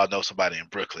 Law knows somebody in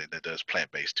Brooklyn that does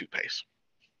plant-based toothpaste.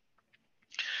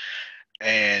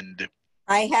 And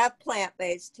I have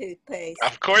plant-based toothpaste.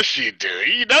 Of course you do.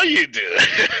 You know you do.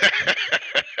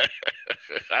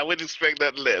 I wouldn't expect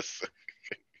nothing less.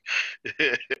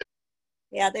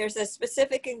 Yeah, there's a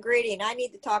specific ingredient. I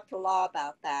need to talk to Law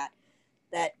about that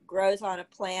grows on a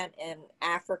plant in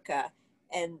Africa,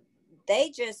 and they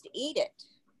just eat it.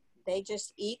 They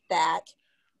just eat that,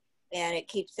 and it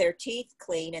keeps their teeth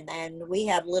clean. And then we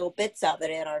have little bits of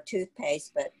it in our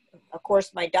toothpaste. But of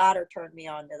course, my daughter turned me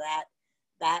on to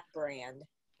that brand.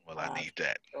 Well, I need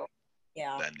that.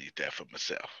 Yeah, I need that for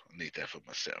myself.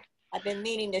 I've been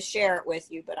meaning to share it with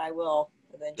you, but I will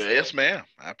eventually. Yes, ma'am.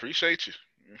 I appreciate you.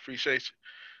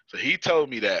 So he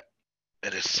told me that,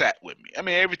 and it sat with me. I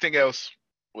mean, everything else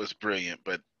was brilliant,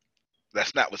 but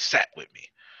that's not what sat with me.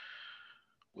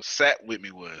 What sat with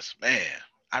me was, man,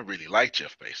 I really like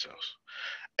Jeff Bezos.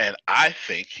 And I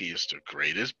think he is the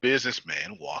greatest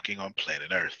businessman walking on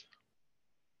planet Earth.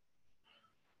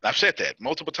 I've said that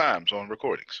multiple times on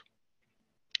recordings.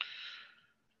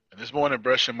 And this morning,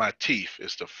 brushing my teeth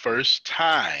is the first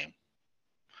time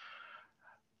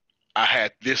I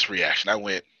had this reaction. I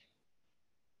went,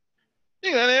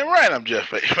 "You got it right. I'm Jeff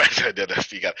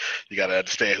Bezos." You got to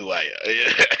understand who I am.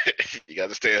 You got to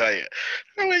understand who I am.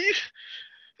 I went,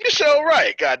 you sure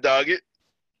right, God dog it.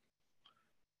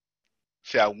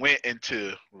 See, I went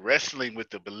into wrestling with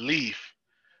the belief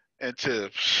I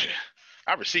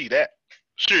received that.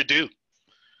 Sure do.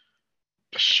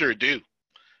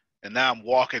 And now I'm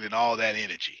walking in all that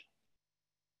energy.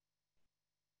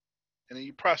 And then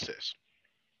you process.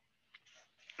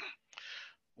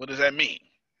 What does that mean?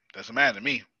 Doesn't matter to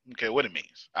me. I don't care what it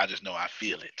means. I just know I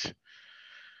feel it.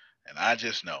 And I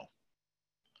just know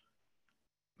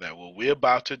that what we're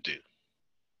about to do,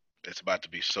 it's about to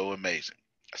be so amazing.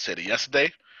 I said it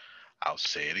yesterday. I'll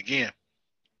say it again.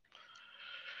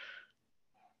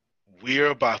 We're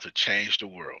about to change the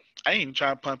world. I ain't even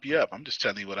trying to pump you up. I'm just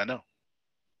telling you what I know.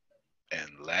 And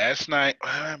last night,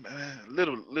 a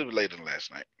little later than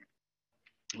last night,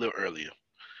 a little earlier,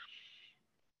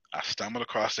 I stumbled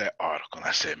across that article and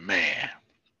I said, man,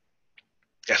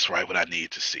 that's right what I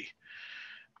need to see.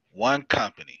 One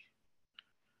company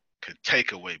can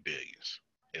take away billions.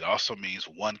 It also means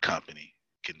one company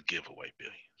can give away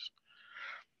billions.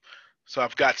 So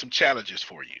I've got some challenges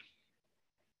for you.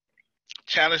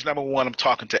 Challenge number one, I'm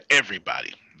talking to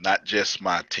everybody, not just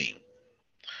my team.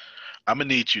 I'm going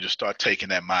to need you to start taking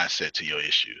that mindset to your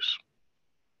issues.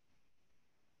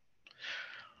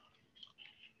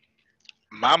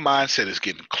 My mindset is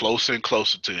getting closer and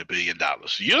closer to $1 billion.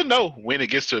 You'll know when it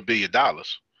gets to $1 billion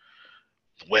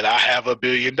when I have $1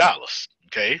 billion.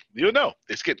 Okay? You'll know.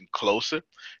 It's getting closer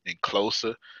and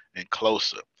closer and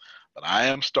closer. But I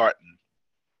am starting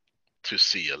to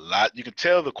see a lot. You can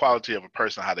tell the quality of a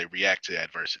person, how they react to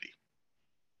adversity.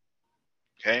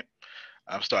 Okay?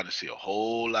 I'm starting to see a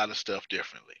whole lot of stuff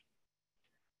differently.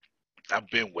 I've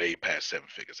been way past 7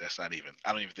 figures. That's not even,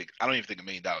 I don't even think $1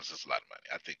 million is a lot of money.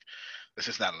 I think this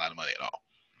is not a lot of money at all.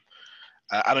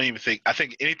 I don't even think, I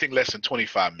think anything less than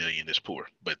 25 million is poor,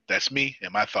 but that's me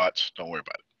and my thoughts. Don't worry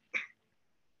about it.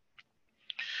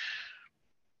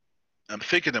 I'm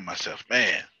thinking to myself,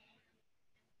 man,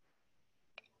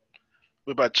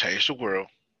 we're about to change the world.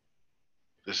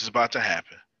 This is about to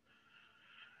happen.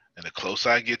 And the closer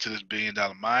I get to this $1 billion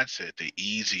mindset, the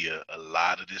easier a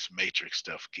lot of this matrix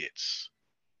stuff gets.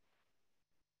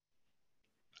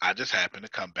 I just happen to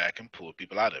come back and pull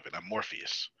people out of it. I'm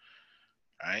Morpheus.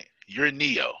 All right? You're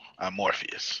Neo. I'm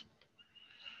Morpheus.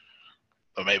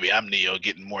 Or maybe I'm Neo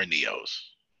getting more Neos.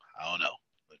 I don't know.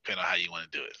 Depending on how you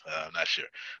want to do it. I'm not sure.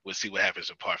 We'll see what happens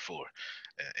in part 4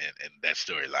 and that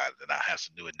storyline. And I'll have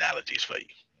some new analogies for you.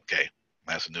 Okay?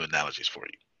 I have some new analogies for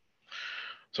you.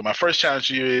 So my first challenge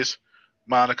to you is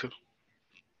Monica,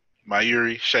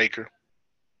 Mayuri, Shaker,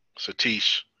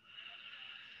 Satish,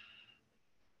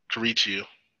 Karichia.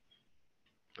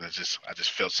 I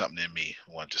just felt something in me.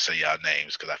 I wanted to say y'all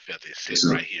names because I felt it sitting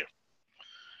right here.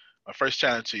 My first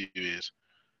challenge to you is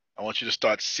I want you to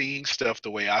start seeing stuff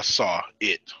the way I saw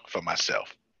it for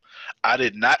myself. I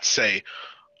did not say,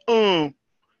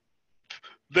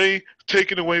 they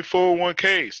taking away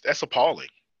 401ks. That's appalling.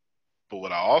 But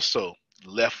what I also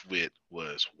left with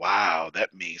was, wow,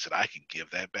 that means that I can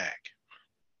give that back.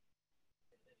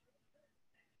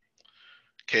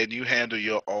 Can you handle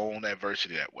your own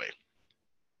adversity that way?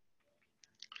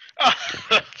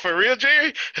 For real,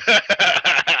 Jerry?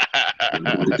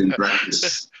 Within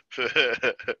practice.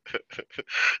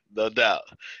 No doubt.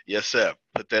 Yes, sir.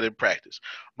 Put that in practice.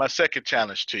 My second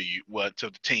challenge to you,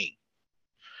 to the team,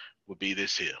 would be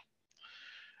this here.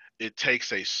 It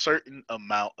takes a certain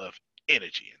amount of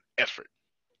energy and effort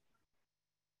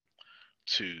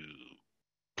to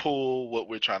pull what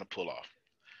we're trying to pull off.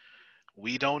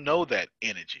 We don't know that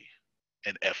energy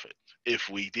and effort. If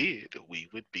we did, we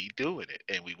would be doing it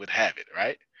and we would have it,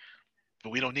 right?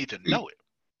 But we don't need to know it.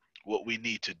 What we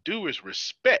need to do is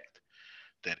respect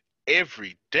that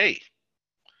every day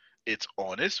it's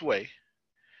on its way,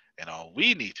 and all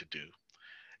we need to do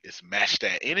is match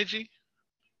that energy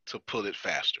to pull it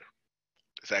faster.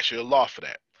 There's actually a law for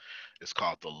that. It's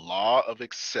called the law of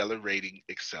accelerating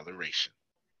acceleration.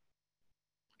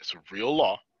 It's a real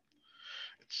law.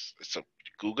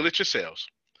 Google it yourselves.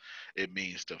 It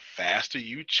means the faster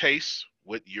you chase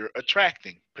what you're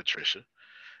attracting, Patricia,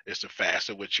 is the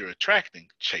faster what you're attracting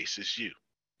chases you.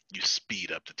 You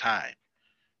speed up the time.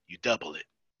 You double it.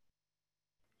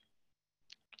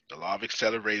 The law of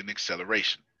accelerating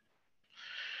acceleration.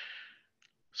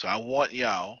 So I want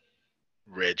y'all,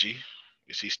 Reggie,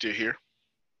 is he still here?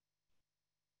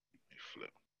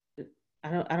 I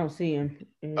don't see him.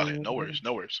 Okay, no worries.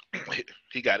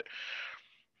 He got it.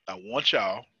 I want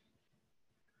y'all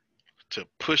to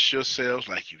push yourselves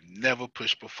like you never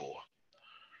pushed before.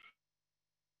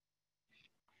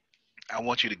 I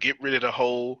want you to get rid of the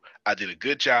whole, I did a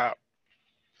good job.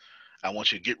 I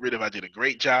want you to get rid of, I did a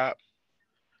great job.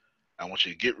 I want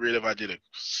you to get rid of, I did a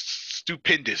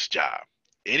stupendous job.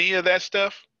 Any of that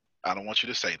stuff, I don't want you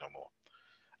to say no more.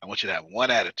 I want you to have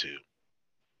one attitude.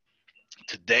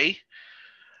 Today,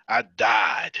 I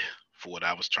died for what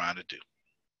I was trying to do.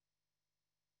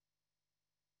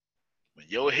 When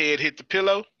your head hit the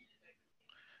pillow,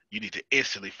 you need to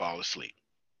instantly fall asleep.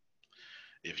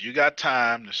 If you got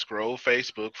time to scroll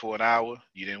Facebook for an hour,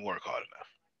 you didn't work hard enough.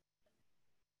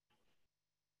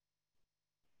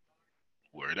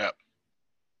 Word up.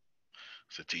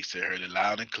 Satish said, heard it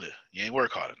loud and clear. You ain't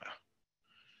work hard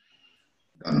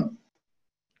enough.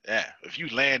 Yeah, if you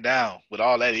laying down with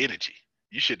all that energy,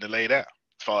 you shouldn't have laid down,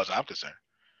 as far as I'm concerned.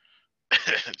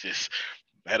 Just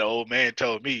that old man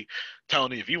told me,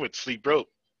 Tony, if you went to sleep broke,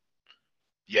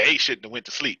 you ain't shouldn't have went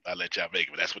to sleep. I'll let y'all make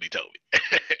it, but that's what he told me.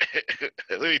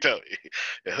 That's what he told me.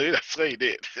 That's what he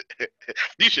did.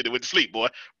 You should have went to sleep, boy.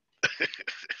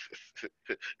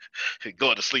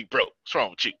 Going to sleep broke. What's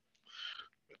wrong with you?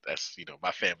 But that's,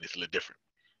 my family's a little different.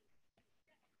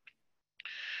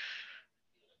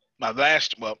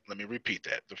 Let me repeat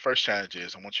that. The first challenge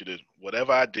is I want you to,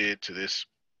 whatever I did to this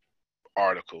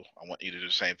article, I want you to do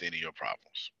the same thing to your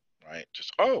problems, right?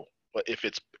 Just, but if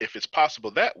it's possible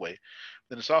that way,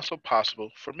 then it's also possible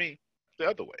for me the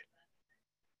other way.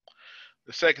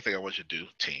 The second thing I want you to do,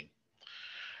 team,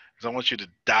 is I want you to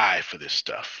die for this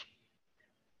stuff.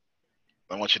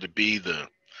 I want you to be the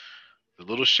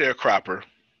little sharecropper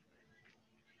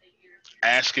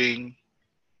asking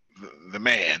the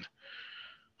man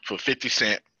for 50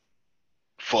 cents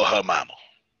for her mama.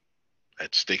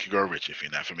 That's Sticky Girl Rich, if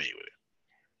you're not familiar with it.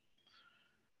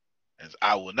 And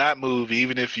I will not move,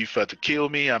 even if you felt to kill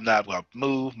me, I'm not going to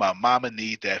move. My mama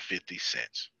need that 50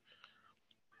 cents.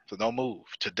 So don't move.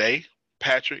 Today,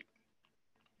 Patrick,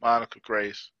 Monica,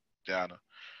 Grace, Donna,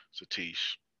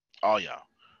 Satish, all y'all,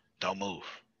 don't move.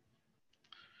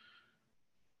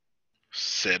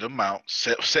 Set amount,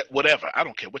 set whatever. I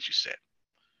don't care what you set.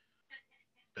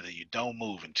 But then you don't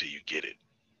move until you get it.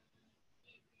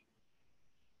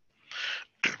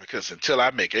 Because until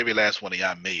I make every last one of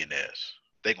y'all millionaires,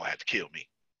 they're going to have to kill me.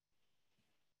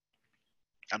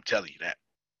 I'm telling you that.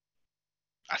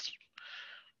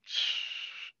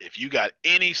 If you got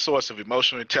any source of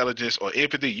emotional intelligence or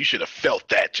empathy, you should have felt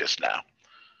that just now.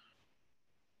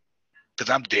 Because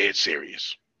I'm dead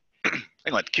serious. They're going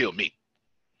to have to kill me.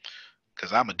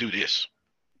 Because I'm going to do this.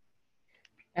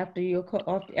 After your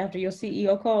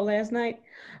CEO call last night,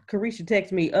 Carisha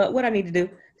texted me, what I need to do.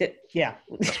 Yeah.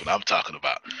 That's what I'm talking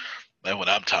about. That's what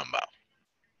I'm talking about.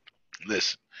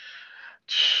 Listen,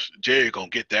 Jerry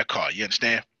going to get that car. You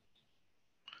understand?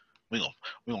 We're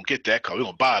gonna get that car. We're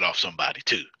going to buy it off somebody,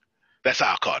 too. That's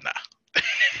our car now.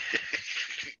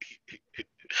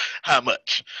 How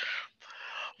much?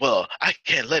 Well, I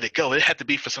can't let it go. It had to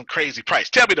be for some crazy price.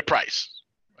 Tell me the price.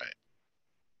 Right?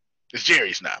 It's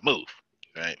Jerry's now. Move.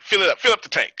 Right? Fill it up. Fill up the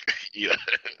tank. Yeah.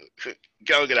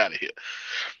 Go get out of here.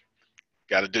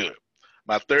 Got to do it.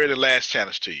 My third and last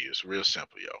challenge to you is real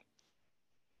simple, yo.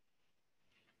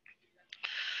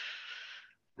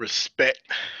 Respect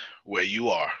where you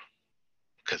are,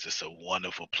 because it's a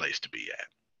wonderful place to be at.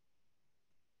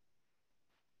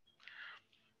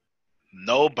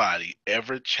 Nobody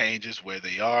ever changes where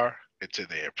they are until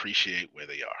they appreciate where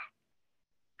they are.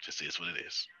 Just is what it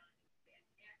is.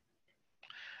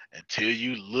 Until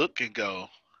you look and go,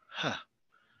 huh,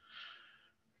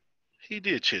 he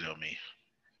did cheat on me,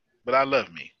 but I love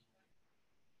me,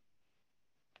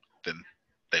 then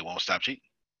they won't stop cheating.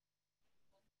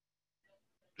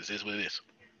 This is what it is.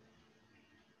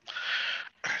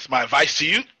 It's my advice to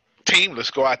you, team.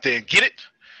 Let's go out there and get it.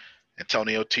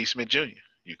 Antonio T. Smith Jr.,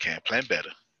 you can plan better.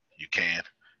 You can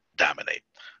dominate.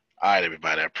 All right,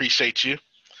 everybody. I appreciate you.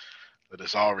 Let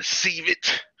us all receive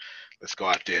it. Let's go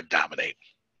out there and dominate.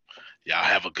 Y'all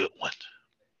have a good one.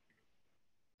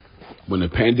 When the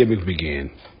pandemic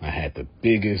began, I had the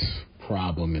biggest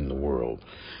problem in the world.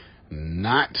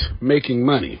 Not making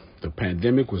money. The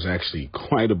pandemic was actually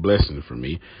quite a blessing for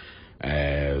me,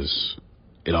 as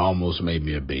it almost made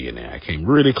me a billionaire. I came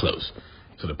really close.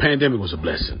 So the pandemic was a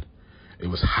blessing. It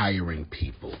was hiring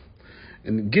people.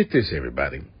 And get this,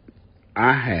 everybody.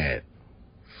 I had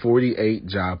 48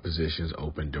 job positions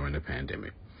open during the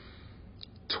pandemic.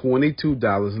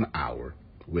 $22 an hour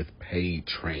with paid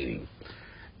training.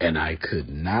 And I could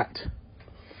not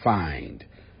find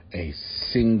a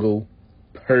single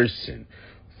person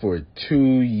for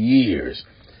 2 years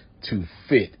to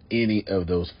fit any of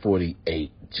those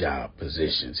 48 job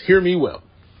positions. Hear me well.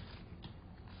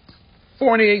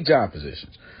 48 job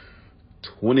positions.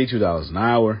 $22 an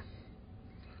hour.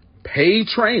 Paid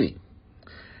training.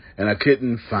 And I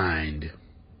couldn't find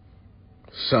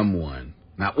someone,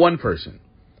 not one person,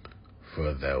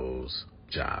 for those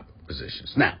job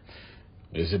positions. Now,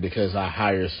 is it because I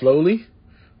hire slowly?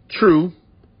 True.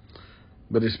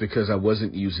 But it's because I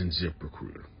wasn't using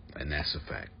ZipRecruiter. And that's a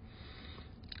fact.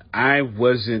 I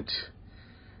wasn't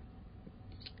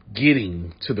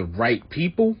getting to the right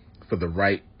people for the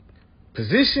right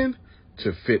position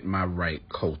to fit my right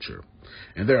culture.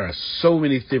 And there are so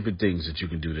many different things that you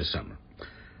can do this summer.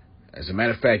 As a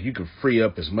matter of fact, you can free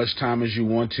up as much time as you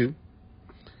want to.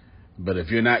 But if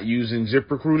you're not using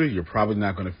ZipRecruiter, you're probably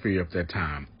not going to free up that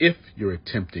time if you're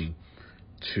attempting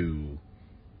to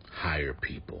hire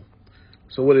people.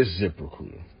 So what is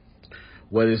ZipRecruiter?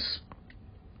 What is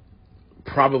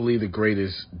probably the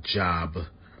greatest job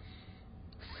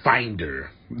finder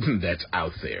that's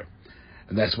out there.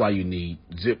 And that's why you need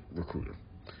ZipRecruiter.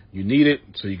 You need it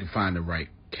so you can find the right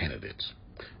candidates.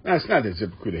 Now, it's not that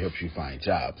ZipRecruiter helps you find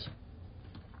jobs.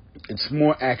 It's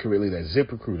more accurately that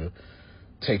ZipRecruiter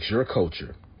takes your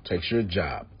culture, takes your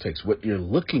job, takes what you're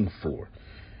looking for,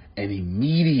 and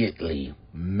immediately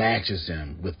matches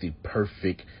them with the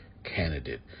perfect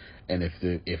candidate. And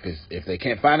if they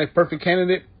can't find a perfect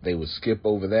candidate, they will skip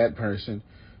over that person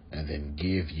and then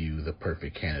give you the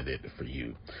perfect candidate for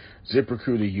you.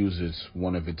 ZipRecruiter uses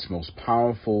one of its most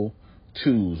powerful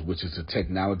tools, which is the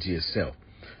technology itself,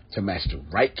 to match the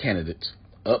right candidates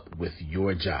up with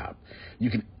your job. You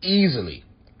can easily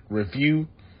review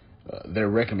their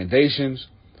recommendations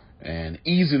and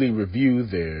easily review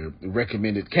their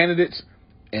recommended candidates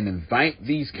and invite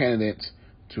these candidates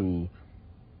to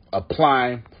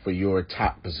apply for your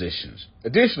top positions.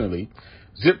 Additionally,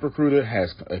 ZipRecruiter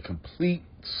has a complete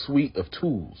suite of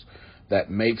tools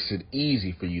that makes it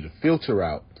easy for you to filter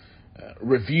out,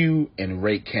 review, and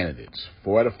rate candidates.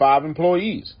 4 out of 5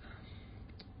 employees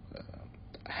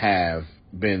have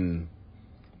been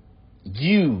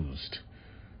used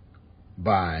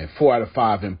by 4 out of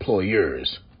 5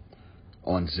 employers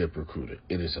on ZipRecruiter.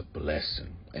 It is a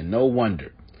blessing. And no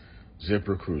wonder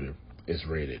ZipRecruiter is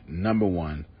rated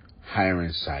 #1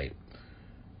 hiring site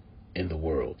in the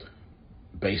world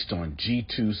based on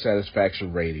G2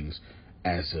 satisfaction ratings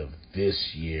as of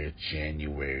this year,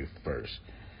 January 1st.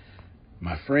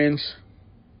 My friends,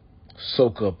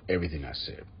 soak up everything I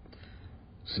said.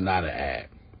 It's not an ad.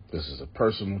 This is a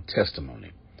personal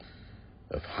testimony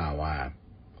of how I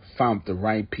found the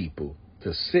right people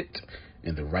to sit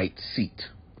in the right seat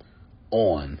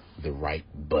on the right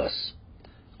bus.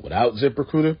 Without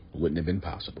ZipRecruiter, it wouldn't have been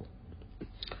possible.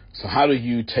 So how do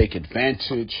you take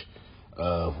advantage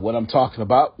of what I'm talking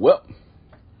about? Well,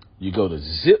 you go to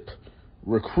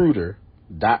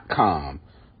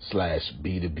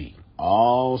ZipRecruiter.com/B2B.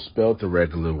 All spelled the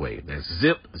regular way. That's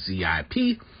Zip,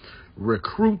 Z-I-P,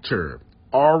 Recruiter,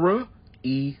 Aura,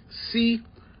 E-C,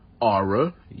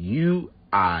 Aura, U-I-T-E-R.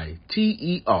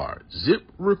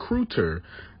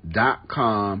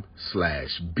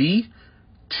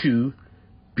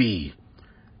 ZipRecruiter.com/B2B.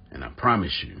 And I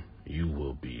promise you, you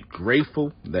will be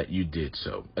grateful that you did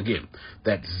so. Again,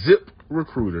 that's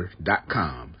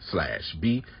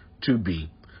ZipRecruiter.com/B2B.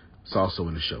 It's also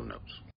in the show notes.